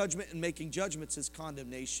this judgment and making judgments is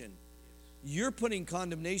condemnation. You're putting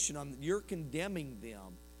condemnation on them. You're condemning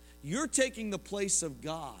them. You're taking the place of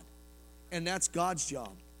God. And that's God's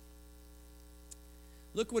job.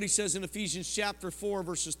 Look what he says in Ephesians chapter 4,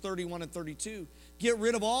 verses 31 and 32. Get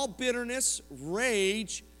rid of all bitterness,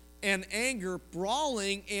 rage, and anger,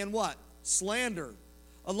 brawling, and what? Slander.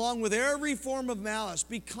 Along with every form of malice.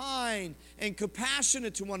 Be kind and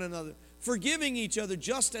compassionate to one another, forgiving each other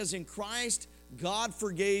just as in Christ God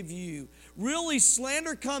forgave you. Really,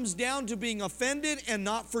 slander comes down to being offended and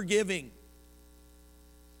not forgiving.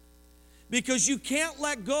 Because you can't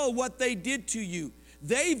let go what they did to you.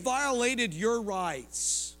 They violated your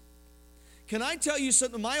rights. Can I tell you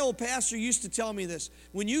something? My old pastor used to tell me this.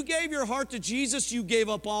 When you gave your heart to Jesus, you gave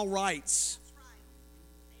up all rights.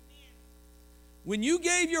 When you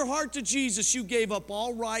gave your heart to Jesus, you gave up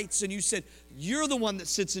all rights and you said, you're the one that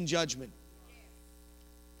sits in judgment.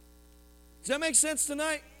 Does that make sense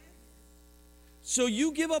tonight? So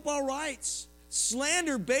you give up all rights.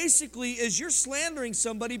 Slander basically is you're slandering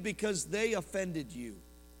somebody because they offended you.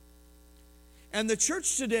 And the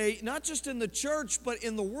church today, not just in the church, but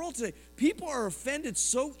in the world today, people are offended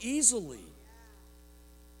so easily.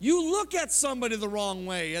 You look at somebody the wrong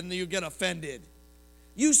way and you get offended.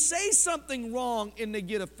 You say something wrong and they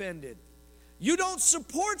get offended. You don't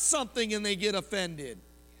support something and they get offended.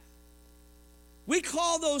 We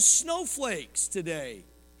call those snowflakes today.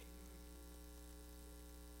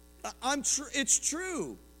 It's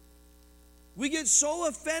true. We get so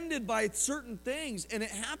offended by certain things, and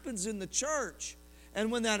it happens in the church.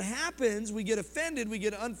 And when that happens, we get offended, we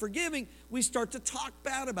get unforgiving, we start to talk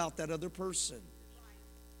bad about that other person.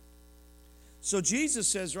 So Jesus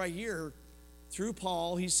says right here, through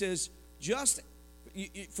Paul, he says, just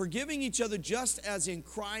forgiving each other just as in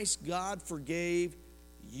Christ God forgave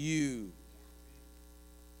you.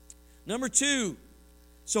 Number 2,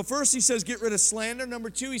 so first he says get rid of slander. Number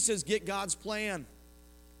 2, he says get God's plan.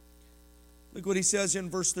 Look what he says in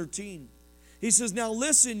verse 13. He says, now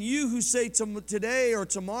listen, you who say today or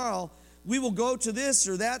tomorrow, we will go to this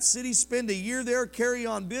or that city, spend a year there, carry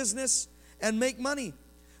on business, and make money.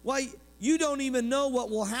 Why, you don't even know what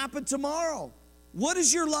will happen tomorrow. What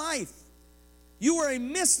is your life? You are a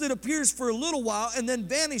mist that appears for a little while and then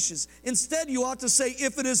vanishes. Instead, you ought to say,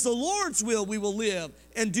 if it is the Lord's will, we will live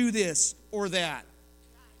and do this or that.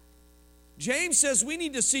 James says we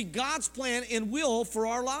need to see God's plan and will for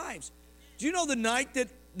our lives. Do you know the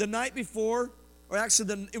night before, or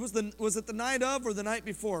actually was it the night of or the night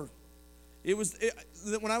before?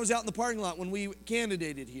 When I was out in the parking lot when we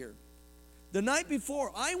candidated here. The night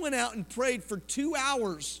before, I went out and prayed for 2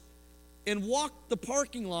 hours and walked the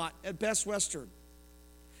parking lot at Best Western.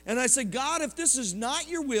 And I said, God, if this is not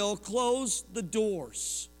your will, close the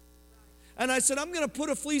doors. And I said, I'm going to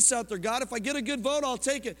put a fleece out there. God, if I get a good vote, I'll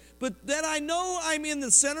take it. But then I know I'm in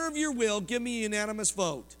the center of your will. Give me a unanimous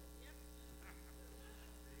vote.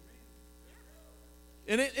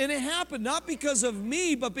 And it happened not because of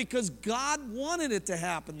me, but because God wanted it to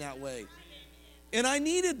happen that way. And I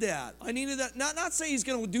needed that. Not saying he's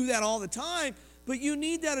going to do that all the time, but you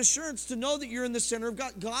need that assurance to know that you're in the center of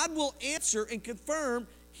God. God will answer and confirm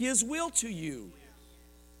his will to you.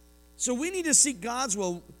 So we need to seek God's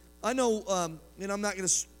will. I know, and I'm not going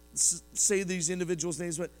to say these individuals'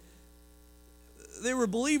 names, but they were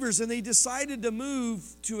believers and they decided to move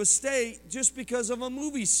to a state just because of a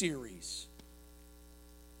movie series.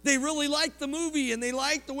 They really liked the movie and they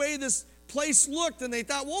liked the way this place looked and they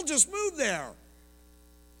thought, we'll just move there.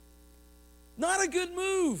 Not a good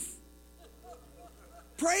move.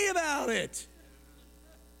 Pray about it.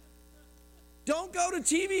 Don't go to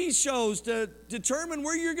TV shows to determine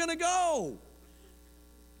where you're going to go.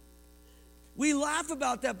 We laugh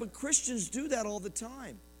about that, but Christians do that all the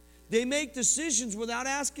time. They make decisions without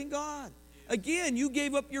asking God. Again, you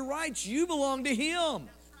gave up your rights. You belong to Him.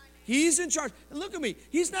 He's in charge. And look at me.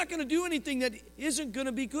 He's not going to do anything that isn't going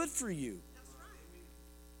to be good for you.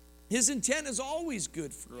 His intent is always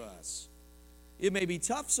good for us. It may be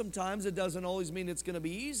tough sometimes. It doesn't always mean it's going to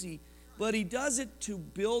be easy. But He does it to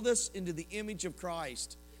build us into the image of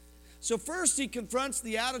Christ. So first, He confronts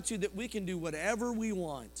the attitude that we can do whatever we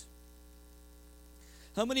want.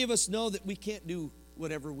 How many of us know that we can't do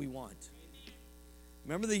whatever we want?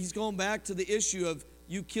 Remember that He's going back to the issue of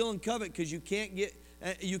you kill and covet because you can't get,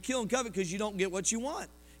 you kill and covet because you don't get what you want.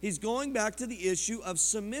 He's going back to the issue of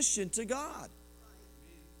submission to God.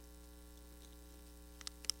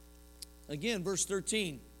 Again, verse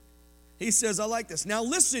 13. He says, I like this. Now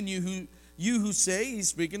listen, you who say, He's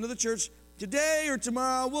speaking to the church, today or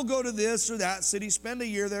tomorrow we'll go to this or that city, spend a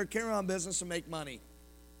year there, carry on business, and make money.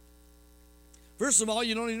 First of all,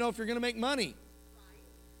 you don't even know if you're going to make money.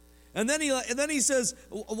 And then he says,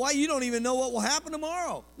 why, you don't even know what will happen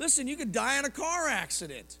tomorrow. Listen, you could die in a car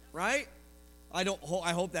accident, right? I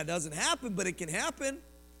hope that doesn't happen, but it can happen.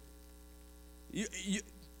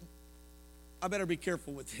 I better be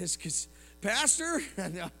careful with this because, Pastor,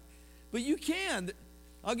 but you can.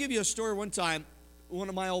 I'll give you a story. One time, one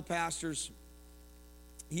of my old pastors,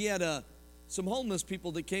 he had some homeless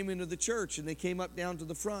people that came into the church, and they came up down to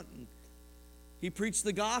the front, and he preached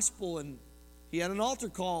the gospel, and he had an altar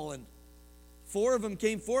call, and 4 of them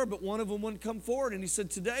came forward, but 1 of them wouldn't come forward. And he said,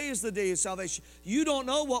 today is the day of salvation. You don't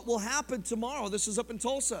know what will happen tomorrow. This is up in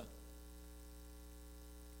Tulsa.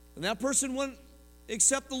 And that person wouldn't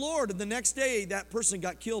accept the Lord. And the next day, that person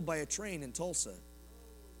got killed by a train in Tulsa.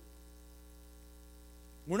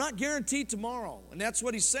 We're not guaranteed tomorrow. And that's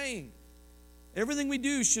what he's saying. Everything we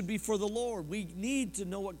do should be for the Lord. We need to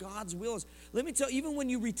know what God's will is. Let me tell you, even when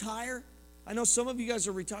you retire, I know some of you guys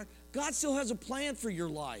are retired, God still has a plan for your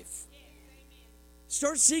life.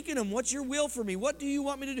 Start seeking Him. What's your will for me? What do you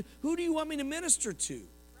want me to do? Who do you want me to minister to?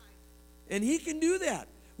 And He can do that.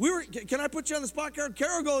 Can I put you on the spot, Carol?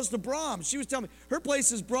 Carol goes to Brahms. She was telling me, her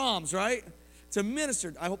place is Brahms, right? To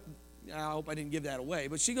minister. I hope I didn't give that away.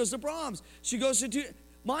 But she goes to Brahms. She goes to,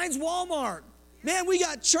 mine's Walmart. Man, we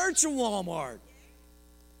got church in Walmart.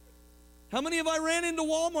 How many of I ran into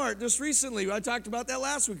Walmart just recently? I talked about that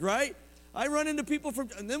last week, right? I run into people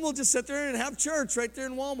and then we'll just sit there and have church right there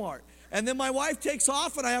in Walmart. And then my wife takes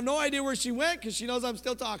off, and I have no idea where she went because she knows I'm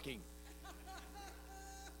still talking.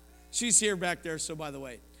 She's here back there, so by the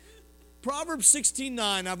way. Proverbs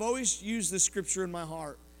 16:9, I've always used this scripture in my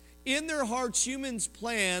heart. In their hearts, humans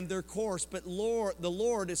plan their course, but the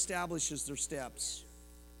Lord establishes their steps.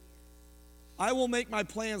 I will make my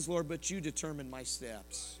plans, Lord, but you determine my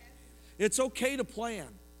steps. It's okay to plan.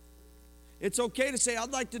 It's okay to say,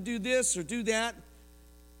 I'd like to do this or do that.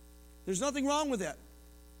 There's nothing wrong with that.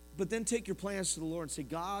 But then take your plans to the Lord and say,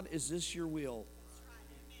 God, is this your will?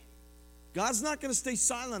 God's not going to stay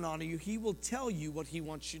silent on you. He will tell you what He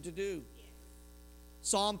wants you to do.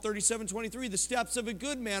 Psalm 37:23, the steps of a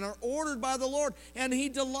good man are ordered by the Lord, and He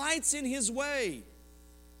delights in His way.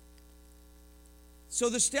 So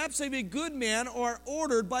the steps of a good man are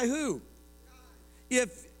ordered by who?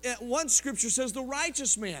 If one scripture says the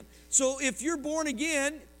righteous man. So if you're born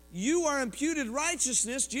again, you are imputed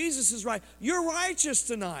righteousness. Jesus is right. You're righteous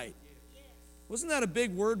tonight. Wasn't that a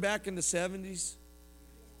big word back in the 70s?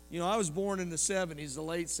 You know, I was born in the 70s, the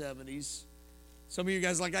late 70s. Some of you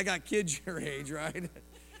guys like, I got kids your age, right?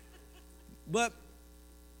 But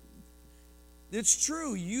it's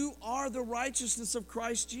true. You are the righteousness of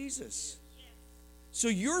Christ Jesus. So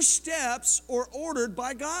your steps are ordered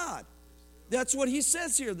by God. That's what he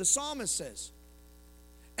says here, the psalmist says.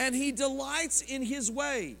 And He delights in His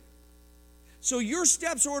way. So your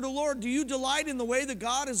steps are the Lord. Do you delight in the way that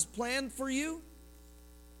God has planned for you?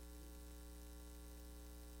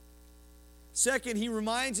 Second, he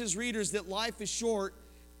reminds his readers that life is short,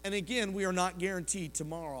 and again, we are not guaranteed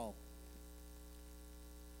tomorrow.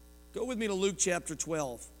 Go with me to Luke chapter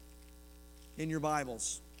 12 in your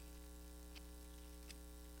Bibles.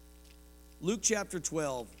 Luke chapter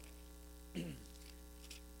 12.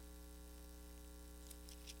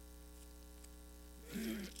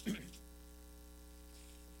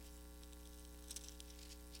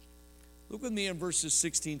 Look with me in verses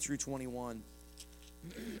 16 through 21.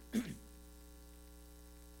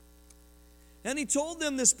 And he told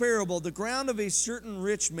them this parable. The ground of a certain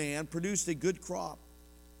rich man produced a good crop.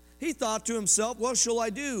 He thought to himself, what shall I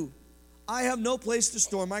do? I have no place to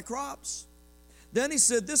store my crops. Then he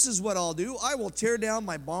said, this is what I'll do. I will tear down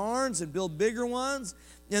my barns and build bigger ones,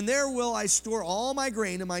 and there will I store all my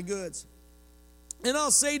grain and my goods. And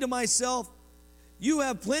I'll say to myself, You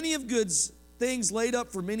have plenty of goods, things laid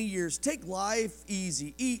up for many years. Take life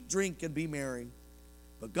easy, eat, drink, and be merry.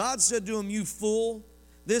 But God said to him, you fool,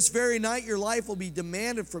 this very night your life will be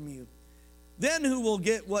demanded from you. Then who will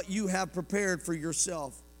get what you have prepared for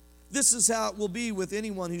yourself? This is how it will be with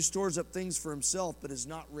anyone who stores up things for himself but is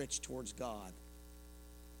not rich towards God.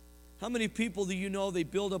 How many people do you know, they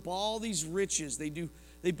build up all these riches, they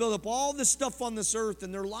build up all this stuff on this earth,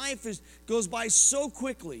 and their life goes by so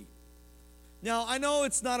quickly. Now, I know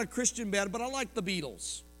it's not a Christian band, but I like the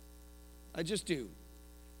Beatles. I just do.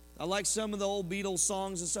 I like some of the old Beatles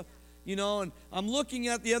songs and stuff. You know, and I'm looking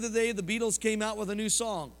at the other day, the Beatles came out with a new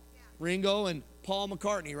song. Ringo and Paul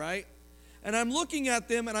McCartney, right? And I'm looking at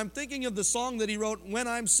them, and I'm thinking of the song that he wrote, When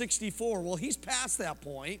I'm 64. Well, he's past that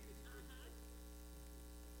point.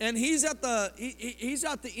 And he's at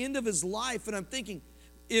the end of his life, and I'm thinking,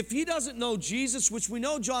 if he doesn't know Jesus, which we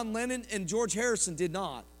know John Lennon and George Harrison did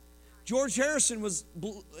not. George Harrison was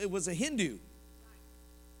a Hindu.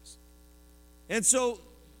 And so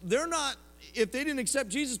they're not, if they didn't accept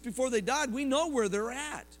Jesus before they died, we know where they're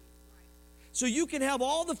at. So you can have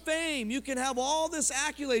all the fame, you can have all this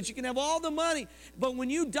accolades, you can have all the money, but when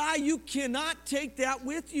you die, you cannot take that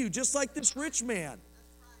with you, just like this rich man.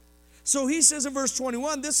 So he says in verse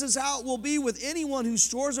 21, this is how it will be with anyone who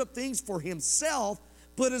stores up things for himself,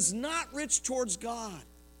 but is not rich towards God.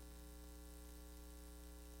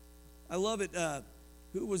 I love it.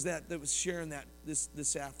 Who was that was sharing that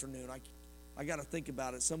this afternoon? I got to think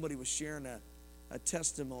about it. Somebody was sharing a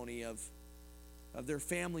testimony of their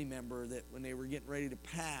family member that when they were getting ready to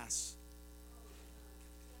pass.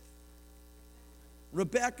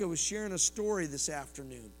 Rebecca was sharing a story this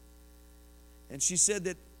afternoon. And she said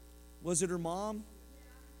that, was it her mom?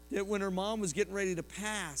 That when her mom was getting ready to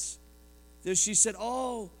pass, that she said,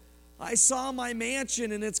 oh, I saw my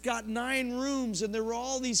mansion and it's got 9 rooms and there were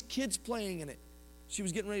all these kids playing in it. She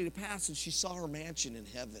was getting ready to pass and she saw her mansion in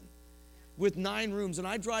heaven with 9 rooms. And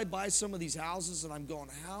I drive by some of these houses and I'm going,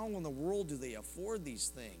 how in the world do they afford these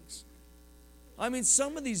things? I mean,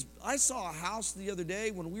 some of these, I saw a house the other day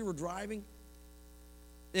when we were driving.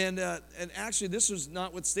 And actually, this was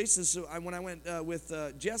not with Stacy. So when I went with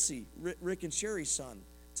Jesse, Rick and Sherry's son,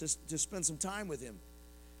 to spend some time with him.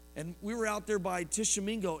 And we were out there by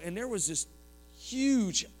Tishomingo, and there was this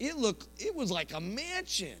huge, it was like a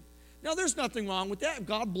mansion. Now, there's nothing wrong with that.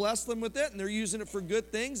 God blessed them with it, and they're using it for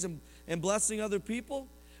good things and blessing other people.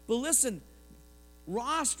 But listen,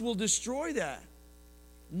 rust will destroy that.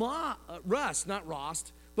 Rust, not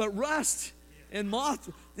Rost, but rust and moth.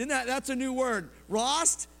 That's a new word.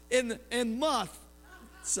 Rust and moth.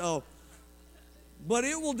 So, but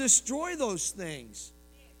it will destroy those things.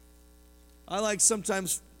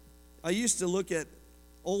 I used to look at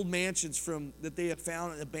old mansions that they have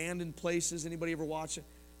found in abandoned places. Anybody ever watch it?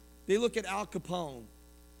 They look at Al Capone.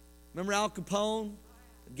 Remember Al Capone?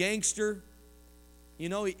 A gangster. You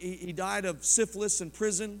know, he died of syphilis in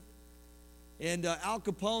prison. And Al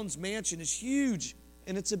Capone's mansion is huge,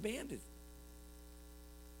 and it's abandoned.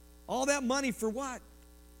 All that money for what?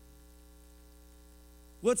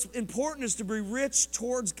 What's important is to be rich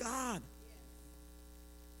towards God.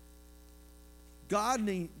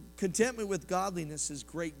 Contentment with godliness is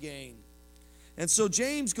great gain. And so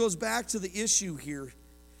James goes back to the issue here.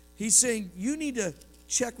 He's saying you need to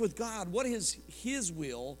check with God. What is His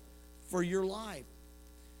will for your life?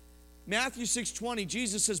 Matthew 6:20,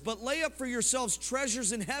 Jesus says, but lay up for yourselves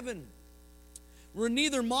treasures in heaven, where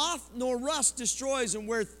neither moth nor rust destroys and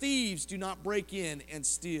where thieves do not break in and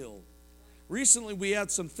steal. Recently, we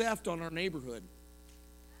had some theft on our neighborhood.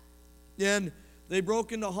 And they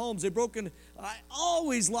broke into homes. I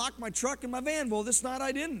always lock my truck and my van. Well, this night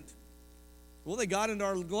I didn't. Well, they got into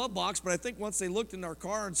our glove box, but I think once they looked in our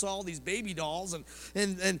car and saw all these baby dolls and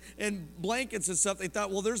blankets and stuff, they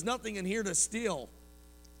thought, well, there's nothing in here to steal.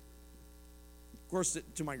 Of course,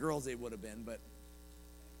 to my girls, they would have been, but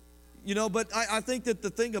I think that the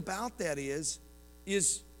thing about that is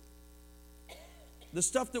the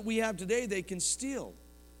stuff that we have today, they can steal.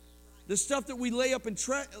 The stuff that we lay up in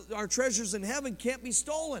our treasures in heaven can't be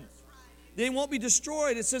stolen. They won't be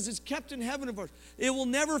destroyed. It says it's kept in heaven of ours. It will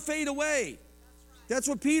never fade away. That's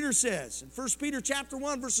what Peter says in 1 Peter chapter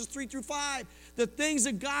 1, verses 3 through 5. The things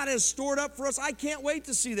that God has stored up for us, I can't wait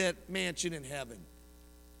to see that mansion in heaven.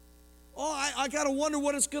 Oh, I got to wonder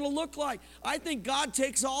what it's going to look like. I think God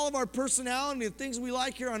takes all of our personality and things we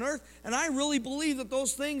like here on earth, and I really believe that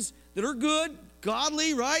those things that are good,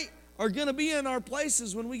 godly, right, are going to be in our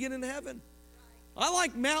places when we get into heaven. I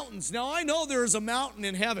like mountains. Now, I know there is a mountain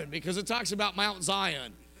in heaven because it talks about Mount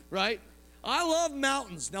Zion, right? I love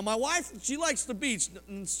mountains. Now, my wife, she likes the beach.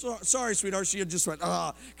 Sorry, sweetheart, she just went,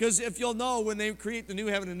 because if you'll know, when they create the new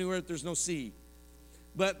heaven and new earth, there's no sea.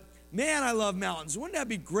 But, man, I love mountains. Wouldn't that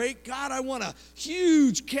be great? God, I want a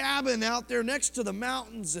huge cabin out there next to the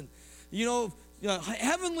mountains and,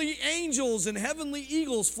 heavenly angels and heavenly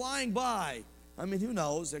eagles flying by. I mean, who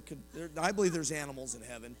knows? I believe there's animals in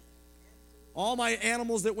heaven. All my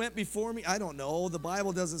animals that went before me, I don't know. The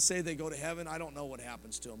Bible doesn't say they go to heaven. I don't know what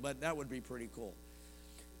happens to them, but that would be pretty cool.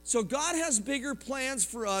 So God has bigger plans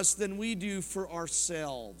for us than we do for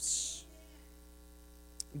ourselves.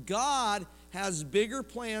 God has bigger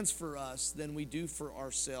plans for us than we do for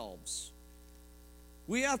ourselves.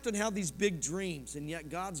 We often have these big dreams, and yet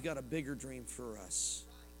God's got a bigger dream for us.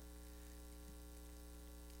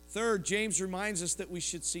 Third, James reminds us that we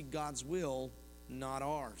should seek God's will, not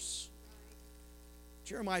ours.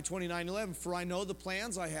 Jeremiah 29:11, for I know the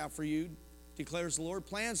plans I have for you, declares the Lord,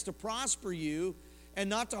 plans to prosper you and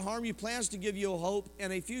not to harm you, plans to give you a hope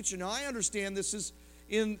and a future. Now, I understand this is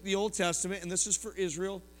in the Old Testament, and this is for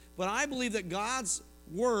Israel, but I believe that God's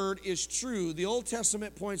word is true. The Old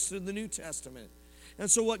Testament points to the New Testament. And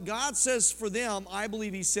so what God says for them, I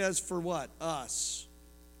believe he says for what? Us.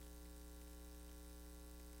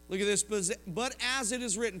 Look at this. But as it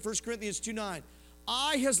is written, 1 Corinthians 2:9,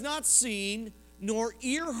 eye has not seen, nor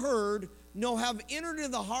ear heard, nor have entered into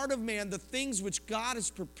the heart of man the things which God has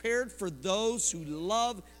prepared for those who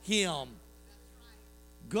love him.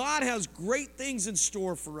 God has great things in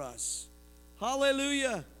store for us.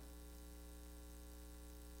 Hallelujah.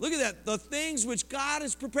 Look at that. The things which God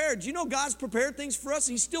has prepared. Do you know God's prepared things for us?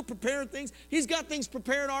 He's still preparing things. He's got things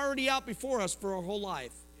prepared already out before us for our whole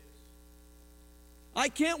life. I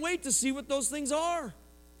can't wait to see what those things are.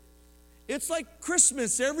 It's like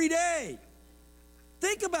Christmas every day.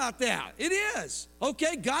 Think about that. It is.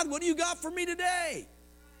 Okay, God, what do you got for me today?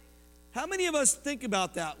 How many of us think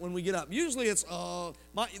about that when we get up? Usually it's,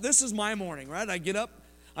 this is my morning, right? I get up,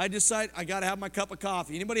 I decide I got to have my cup of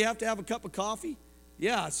coffee. Anybody have to have a cup of coffee?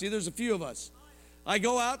 Yeah, see, there's a few of us. I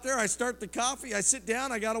go out there, I start the coffee, I sit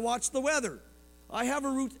down, I got to watch the weather. I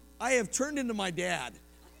have turned into my dad.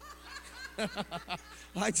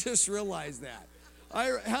 I just realized that.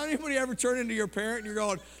 How anybody ever turn into your parent and you're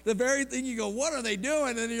going, the very thing you go, what are they doing?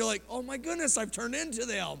 And then you're like, oh my goodness, I've turned into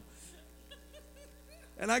them.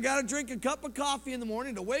 And I got to drink a cup of coffee in the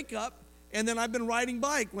morning to wake up, and then I've been riding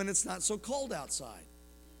bike when it's not so cold outside.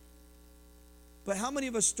 But how many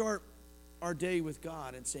of us start our day with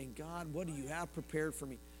God and saying, God, what do you have prepared for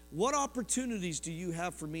me? What opportunities do you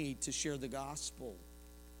have for me to share the gospel?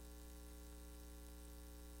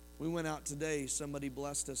 We went out today. Somebody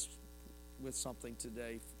blessed us with something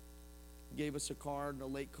today. Gave us a card, a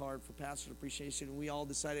late card for pastor appreciation, and we all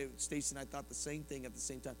decided, Stacy and I thought the same thing at the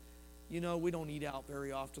same time. You know, we don't eat out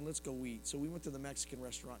very often. Let's go eat. So we went to the Mexican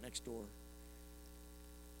restaurant next door.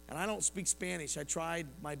 And I don't speak Spanish. I tried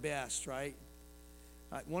my best, right?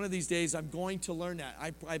 One of these days, I'm going to learn that.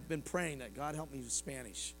 I've been praying that God help me with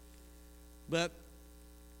Spanish. But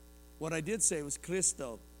what I did say was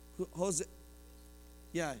Cristo.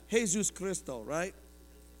 Jesus Cristo, right?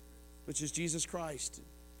 Which is Jesus Christ.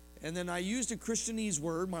 And then I used a Christianese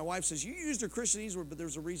word. My wife says, you used a Christianese word, but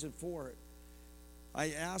there's a reason for it.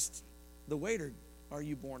 I asked the waiter, are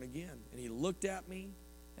you born again? And he looked at me,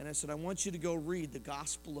 and I said, I want you to go read the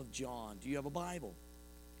Gospel of John. Do you have a Bible?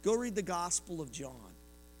 Go read the Gospel of John.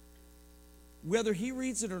 Whether he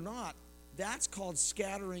reads it or not, that's called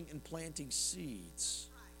scattering and planting seeds.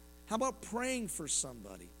 How about praying for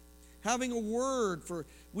somebody? Having a word for,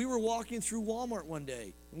 we were walking through Walmart one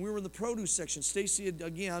day, and we were in the produce section. Stacy,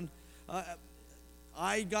 again,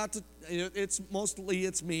 I got to, it's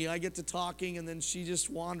me. I get to talking, and then she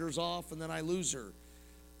just wanders off, and then I lose her.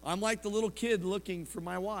 I'm like the little kid looking for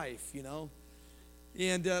my wife, you know.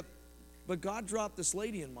 And, but God dropped this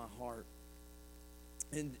lady in my heart.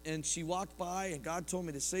 And she walked by, and God told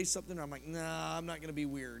me to say something. I'm like, nah, I'm not going to be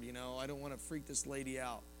weird, you know. I don't want to freak this lady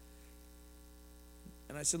out.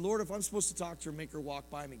 And I said, Lord, if I'm supposed to talk to her, make her walk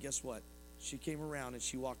by me, guess what? She came around and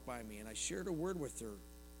she walked by me, and I shared a word with her,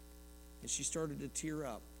 and she started to tear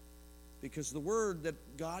up because the word that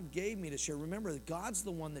God gave me to share, remember, God's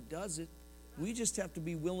the one that does it. We just have to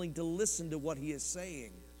be willing to listen to what he is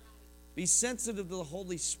saying. Be sensitive to the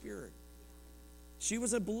Holy Spirit. She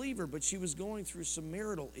was a believer, but she was going through some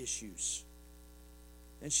marital issues,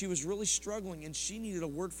 and she was really struggling, and she needed a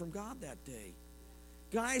word from God that day.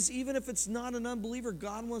 Guys, even if it's not an unbeliever,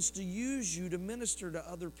 God wants to use you to minister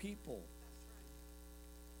to other people.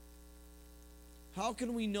 How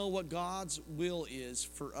can we know what God's will is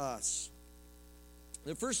for us?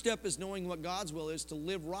 The first step is knowing what God's will is, to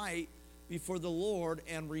live right before the Lord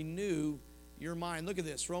and renew your mind. Look at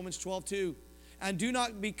this, Romans 12:2. And do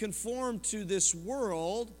not be conformed to this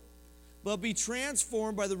world, but be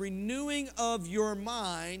transformed by the renewing of your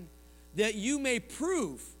mind, that you may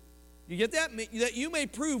prove. You get that? That you may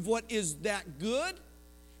prove what is that good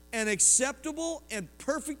and acceptable and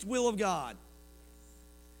perfect will of God.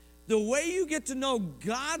 The way you get to know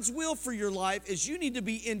God's will for your life is you need to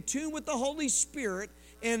be in tune with the Holy Spirit,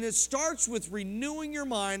 and it starts with renewing your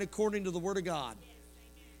mind according to the Word of God.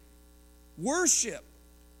 Worship,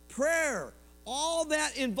 prayer, all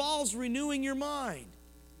that involves renewing your mind.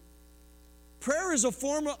 Prayer is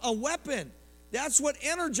a weapon. That's what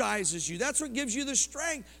energizes you. That's what gives you the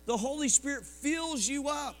strength. The Holy Spirit fills you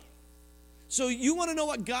up. So you want to know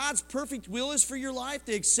what God's perfect will is for your life,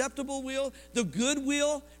 the acceptable will, the good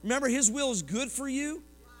will. Remember, His will is good for you.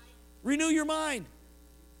 Renew your mind.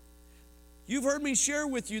 You've heard me share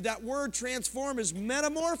with you that word transform is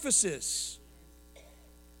metamorphosis.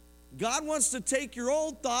 God wants to take your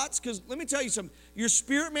old thoughts, because let me tell you something. Your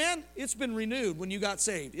spirit, man, it's been renewed when you got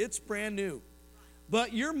saved. It's brand new.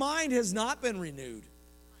 But your mind has not been renewed.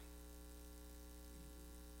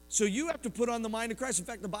 So you have to put on the mind of Christ. In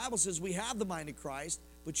fact, the Bible says we have the mind of Christ,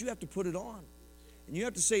 but you have to put it on. And you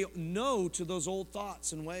have to say no to those old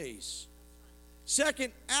thoughts and ways.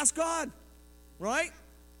 Second, ask God, right?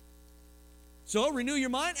 So renew your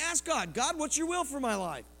mind, ask God. God, what's your will for my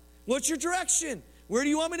life? What's your direction? Where do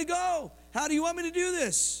you want me to go? How do you want me to do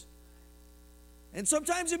this? And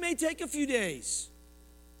sometimes it may take a few days.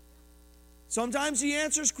 Sometimes He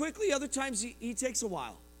answers quickly, other times he takes a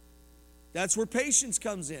while. That's where patience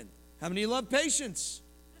comes in. How many of you love patience?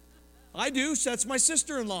 I do. That's my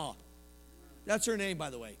sister-in-law. That's her name, by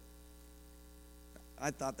the way.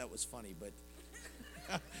 I thought that was funny, but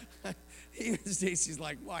even Stacy's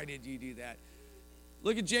like, why did you do that?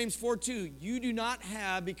 Look at James 4:2. You do not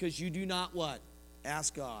have because you do not what?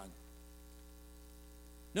 Ask God.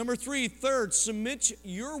 Number 3, third, submit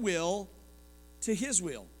your will to His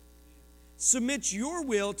will. Submit your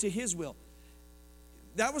will to His will.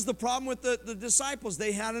 That was the problem with the disciples.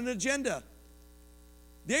 They had an agenda.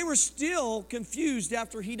 They were still confused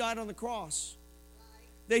after He died on the cross.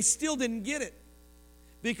 They still didn't get it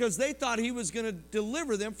because they thought He was going to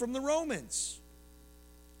deliver them from the Romans.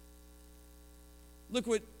 Look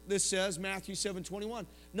what this says, Matthew 7:21.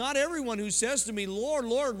 Not everyone who says to me, Lord,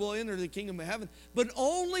 Lord, will enter the kingdom of heaven, but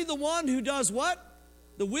only the one who does what?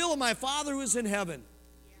 The will of my Father who is in heaven.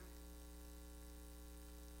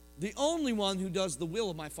 The only one who does the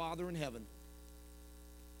will of my Father in heaven.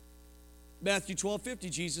 Matthew 12:50,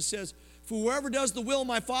 Jesus says, for whoever does the will of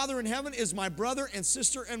my Father in heaven is my brother and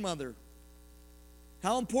sister and mother.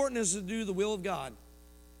 How important is it to do the will of God?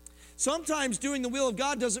 Sometimes doing the will of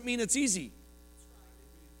God doesn't mean it's easy.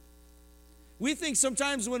 We think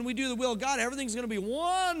sometimes when we do the will of God, everything's going to be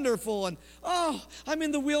wonderful, and oh, I'm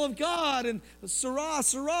in the will of God, and Sarah,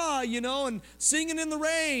 Sarah, and singing in the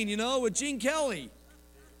rain, with Gene Kelly.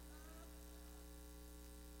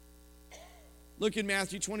 Look in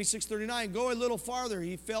Matthew 26:39. Go a little farther.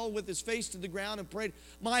 He fell with his face to the ground and prayed,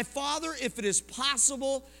 my Father, if it is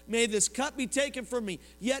possible, may this cup be taken from me.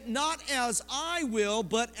 Yet not as I will,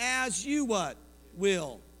 but as you what?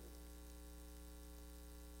 Will.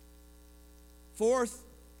 Fourth,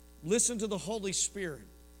 listen to the Holy Spirit.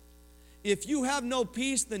 If you have no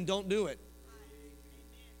peace, then don't do it.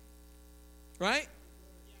 Right?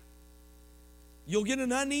 You'll get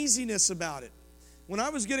an uneasiness about it. When I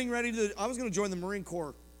was getting ready I was going to join the Marine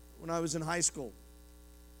Corps when I was in high school.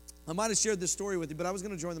 I might have shared this story with you, but I was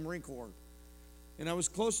going to join the Marine Corps. And I was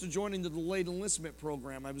close to joining the delayed enlistment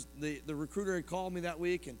program. The recruiter had called me that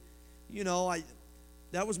week, and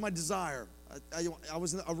that was my desire. I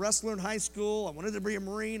was a wrestler in high school. I wanted to be a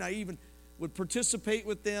Marine. I even would participate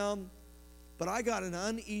with them. But I got an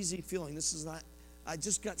uneasy feeling. I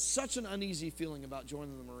just got such an uneasy feeling about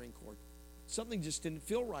joining the Marine Corps. Something just didn't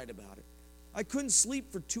feel right about it. I couldn't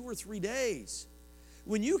sleep for 2 or 3 days.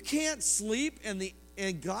 When you can't sleep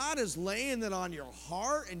and God is laying it on your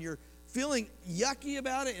heart and you're feeling yucky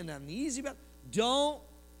about it and uneasy about it, don't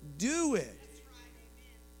do it.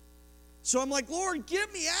 So I'm like, Lord,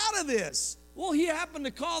 get me out of this. Well, He happened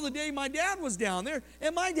to call the day my dad was down there,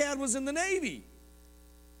 and my dad was in the Navy.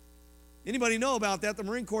 Anybody know about that? The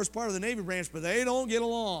Marine Corps is part of the Navy branch, but they don't get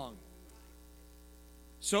along.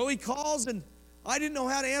 So he calls, and I didn't know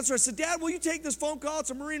how to answer. I said, Dad, will you take this phone call? It's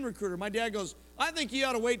a Marine recruiter. My dad goes, I think you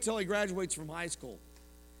ought to wait till he graduates from high school.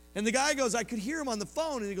 And the guy goes, I could hear him on the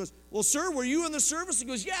phone, and he goes, well, sir, were you in the service? He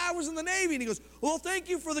goes, yeah, I was in the Navy. And he goes, well, thank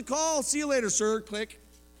you for the call. See you later, sir. Click.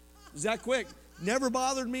 It was that quick. Never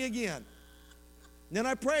bothered me again. And then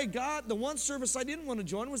I prayed, God, the one service I didn't want to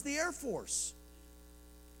join was the Air Force.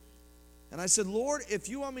 And I said, Lord, if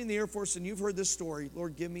you want me in the Air Force and you've heard this story,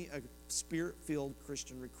 Lord, give me a spirit-filled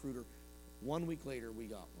Christian recruiter. 1 week later, we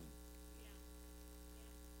got one.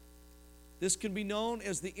 This can be known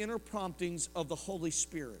as the inner promptings of the Holy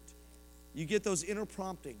Spirit. You get those inner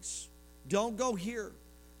promptings. Don't go here.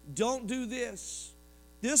 Don't do this.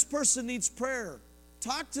 This person needs prayer.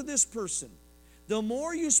 Talk to this person. The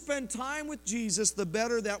more you spend time with Jesus, the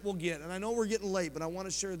better that will get. And I know we're getting late, but I want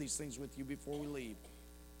to share these things with you before we leave.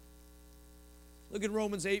 Look at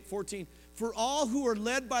Romans 8:14. For all who are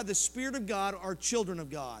led by the Spirit of God are children of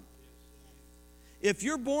God. If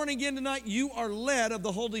you're born again tonight, you are led of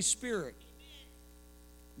the Holy Spirit.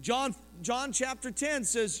 John chapter 10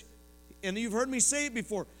 says, and you've heard me say it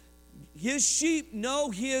before, his sheep know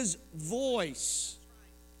his voice.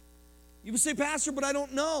 You would say, Pastor, but I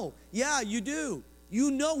don't know. Yeah, you do.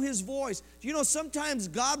 You know his voice. You know, sometimes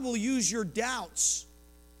God will use your doubts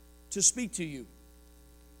to speak to you.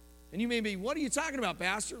 And you may be, what are you talking about,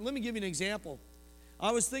 Pastor? Let me give you an example.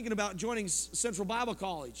 I was thinking about joining Central Bible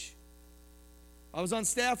College. I was on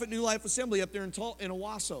staff at New Life Assembly up there in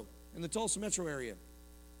Owasso, in the Tulsa metro area.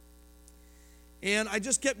 And I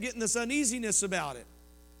just kept getting this uneasiness about it.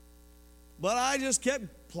 But I just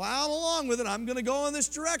kept plowing along with it. I'm going to go in this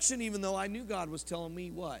direction, even though I knew God was telling me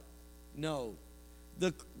what? No.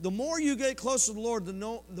 The more you get closer to the Lord,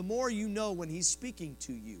 the more you know when He's speaking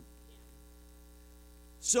to you.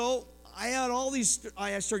 So I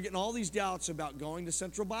started getting all these doubts about going to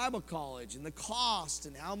Central Bible College and the cost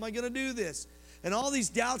and how am I going to do this? And all these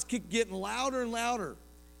doubts kept getting louder and louder.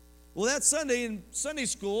 Well, that Sunday in Sunday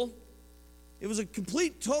school, it was a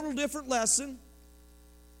complete, total different lesson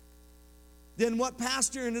than what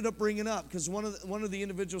Pastor ended up bringing up, because one of the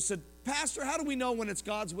individuals said, Pastor, how do we know when it's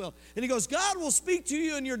God's will? And he goes, God will speak to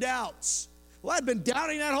you in your doubts. Well, I'd been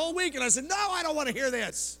doubting that whole week, and I said, no, I don't want to hear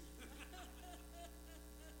this.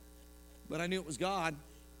 But I knew it was God.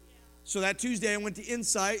 So that Tuesday, I went to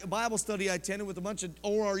Insight, a Bible study I attended with a bunch of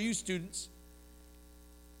ORU students.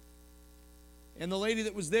 And the lady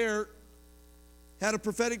that was there had a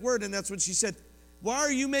prophetic word, and that's when she said, why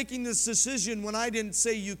are you making this decision when I didn't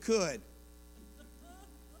say you could?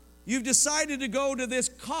 You've decided to go to this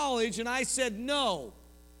college, and I said no.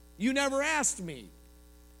 You never asked me.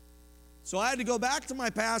 So I had to go back to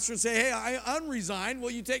my pastor and say, hey, I unresigned.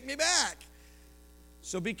 Will you take me back?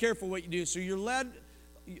 So be careful what you do. So you're led,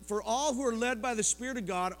 for all who are led by the Spirit of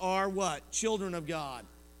God are what? Children of God.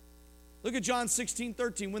 Look at John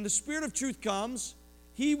 16:13. When the Spirit of truth comes,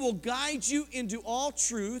 He will guide you into all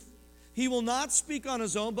truth. He will not speak on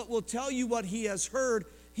His own, but will tell you what He has heard.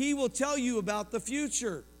 He will tell you about the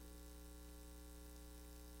future.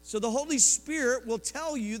 So the Holy Spirit will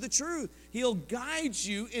tell you the truth. He'll guide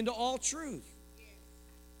you into all truth.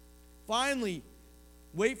 Finally,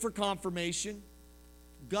 wait for confirmation.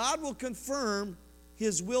 God will confirm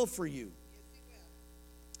His will for you.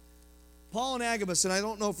 Paul and Agabus, and I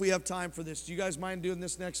don't know if we have time for this. Do you guys mind doing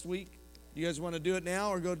this next week? Do you guys want to do it now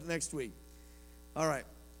or go to next week? All right.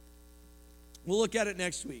 We'll look at it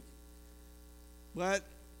next week. But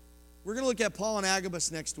we're going to look at Paul and Agabus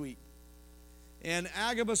next week. And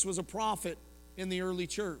Agabus was a prophet in the early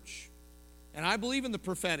church. And I believe in the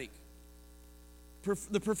prophetic.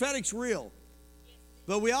 The prophetic's real.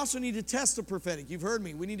 But we also need to test the prophetic. You've heard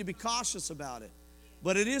me. We need to be cautious about it.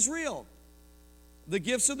 But it is real. The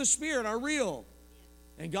gifts of the Spirit are real.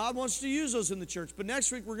 And God wants to use those in the church. But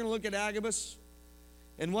next week we're going to look at Agabus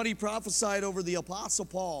and what he prophesied over the Apostle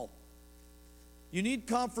Paul. You need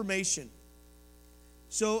confirmation.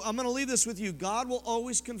 So I'm going to leave this with you. God will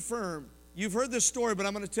always confirm. You've heard this story, but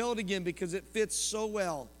I'm going to tell it again because it fits so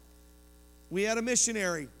well. We had a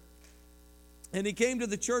missionary, and he came to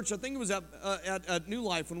the church. I think it was at New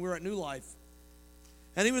Life, when we were at New Life.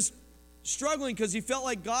 And he was struggling because he felt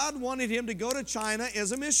like God wanted him to go to China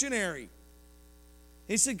as a missionary.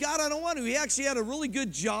 He said, God, I don't want to. He actually had a really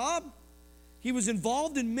good job. He was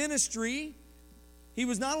involved in ministry. He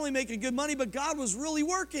was not only making good money, but God was really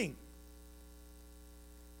working.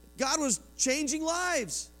 God was changing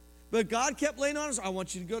lives. But God kept laying on us, I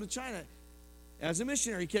want you to go to China as a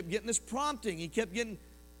missionary. He kept getting this prompting. He kept getting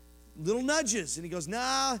little nudges. And he goes,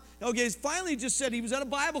 nah. Okay, he finally just said he was at a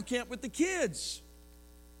Bible camp with the kids.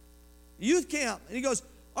 Youth camp. And he goes,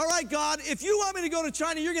 all right, God, if you want me to go to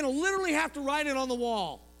China, you're going to literally have to write it on the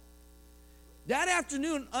wall. That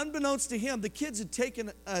afternoon, unbeknownst to him, the kids had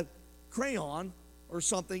taken a crayon or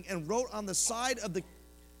something and wrote on the side of the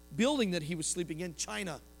building that he was sleeping in,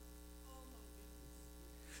 China.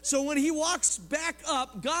 So when he walks back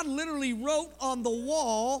up, God literally wrote on the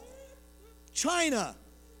wall, China.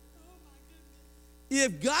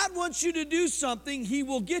 If God wants you to do something, He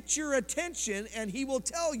will get your attention and He will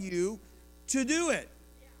tell you to do it.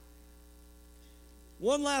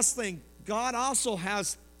 One last thing, God also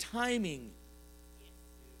has timing.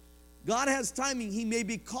 God has timing. He may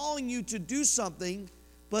be calling you to do something,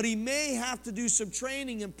 but He may have to do some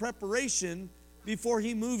training and preparation before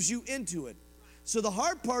He moves you into it. So the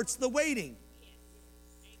hard part's the waiting.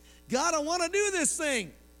 God, I want to do this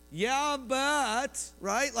thing. Yeah, but,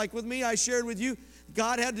 right? Like with me, I shared with you,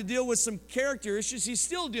 God had to deal with some character issues. He's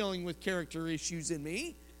still dealing with character issues in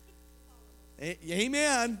me.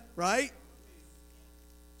 Amen, right?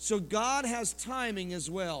 So God has timing as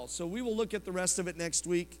well. So we will look at the rest of it next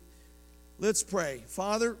week. Let's pray.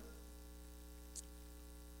 Father,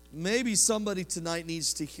 maybe somebody tonight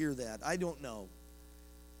needs to hear that. I don't know.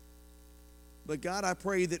 But God, I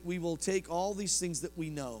pray that we will take all these things that we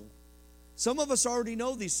know. Some of us already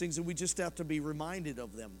know these things, and we just have to be reminded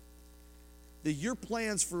of them. That your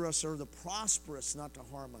plans for us are the prosperous, not to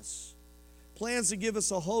harm us. Plans to give us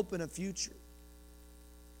a hope and a future.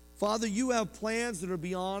 Father, you have plans that are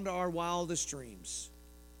beyond our wildest dreams.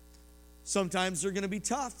 Sometimes they're going to be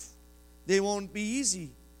tough. They won't be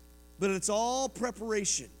easy, but it's all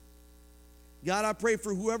preparation. God, I pray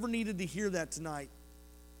for whoever needed to hear that tonight,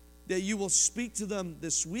 that you will speak to them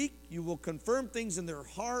this week. You will confirm things in their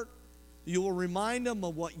heart. You will remind them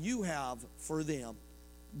of what you have for them.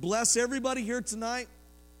 Bless everybody here tonight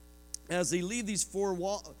as they leave these four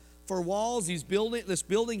walls, this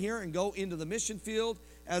building here, and go into the mission field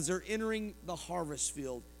as they're entering the harvest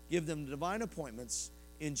field. Give them divine appointments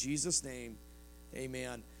in Jesus' name.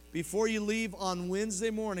 Amen. Before you leave on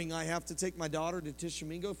Wednesday morning, I have to take my daughter to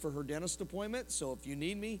Tishomingo for her dentist appointment. So if you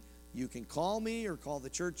need me, you can call me or call the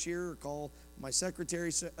church here or call my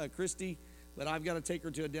secretary, Christy. But I've got to take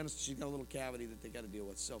her to a dentist. She's got a little cavity that they got to deal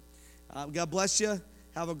with. So God bless you.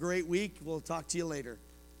 Have a great week. We'll talk to you later.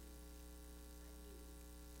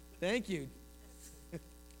 Thank you.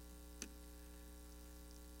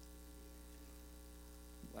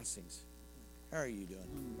 Blessings. How are you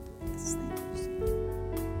doing? Yes, thank you.